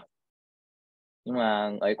ghế thôi. Nhưng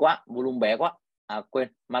mà ấy quá, volume bé quá. À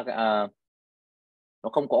quên, nó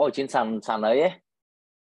không có ở trên sàn ấy.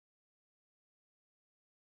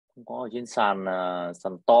 Không có ở trên sàn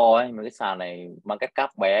to ấy. Mấy cái sàn này market cap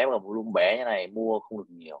bé và volume bé như này mua không được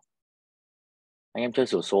nhiều. Anh em chơi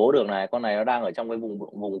xổ số được này, con này nó đang ở trong cái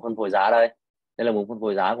vùng phân phối giá đây. Đây là vùng phân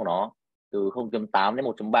phối giá của nó, từ 0.8 đến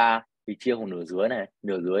 1.3 thì chia khoảng nửa dưới này,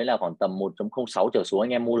 nửa dưới là khoảng tầm 1.06 trở xuống anh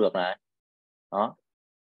em mua được này. Đó,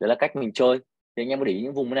 đấy là cách mình chơi. Thì anh em có để ý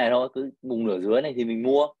những vùng cái này thôi, cứ vùng nửa dưới này thì mình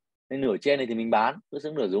mua, nên nửa trên này thì mình bán, cứ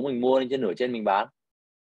xuống nửa dưới mình mua, lên trên nửa trên mình bán.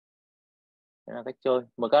 Đấy là cách chơi.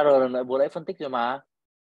 MKR là vừa nãy phân tích rồi mà.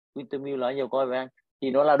 Wintermute nói nhiều coi với anh,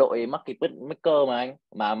 thì nó là đội market maker mà anh,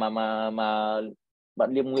 mà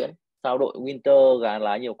bạn Liêm Nguyễn, sao đội Winter gà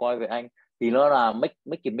lái nhiều coi với anh, thì nó là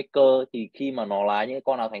market maker. Thì khi mà nó lái những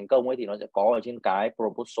con nào thành công ấy thì nó sẽ có ở trên cái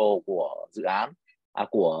proposal của dự án,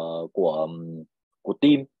 của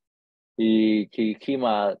team. Thì khi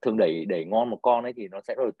mà thường đẩy ngon một con ấy thì nó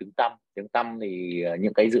sẽ được tiếng tăm thì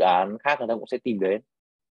những cái dự án khác người ta cũng sẽ tìm đến.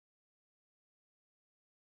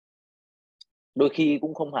 Đôi khi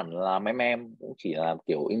cũng không hẳn là em cũng chỉ là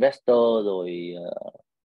kiểu investor rồi,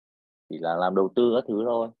 chỉ là làm đầu tư các thứ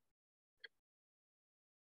thôi.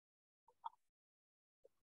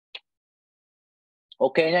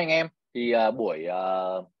 Ok nhá anh em, thì buổi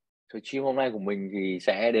stream hôm nay của mình thì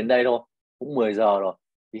sẽ đến đây thôi, cũng 10 giờ rồi.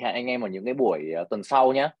 Thì hẹn anh em ở những cái buổi tuần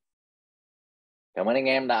sau nhé. Cảm ơn anh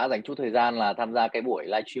em đã dành chút thời gian là tham gia cái buổi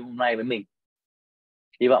livestream hôm nay với mình.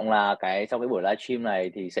 Hy vọng là trong cái buổi livestream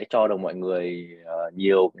này thì sẽ cho được mọi người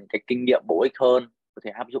nhiều cái kinh nghiệm bổ ích hơn, có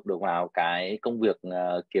thể áp dụng được vào cái công việc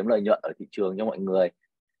kiếm lợi nhuận ở thị trường cho mọi người.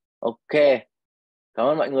 Ok, cảm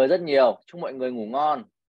ơn mọi người rất nhiều, chúc mọi người ngủ ngon.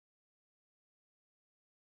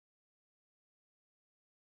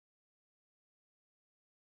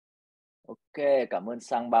 Ok, cảm ơn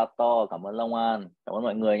Sang Ba To, cảm ơn Long An, cảm ơn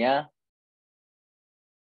mọi người nhé.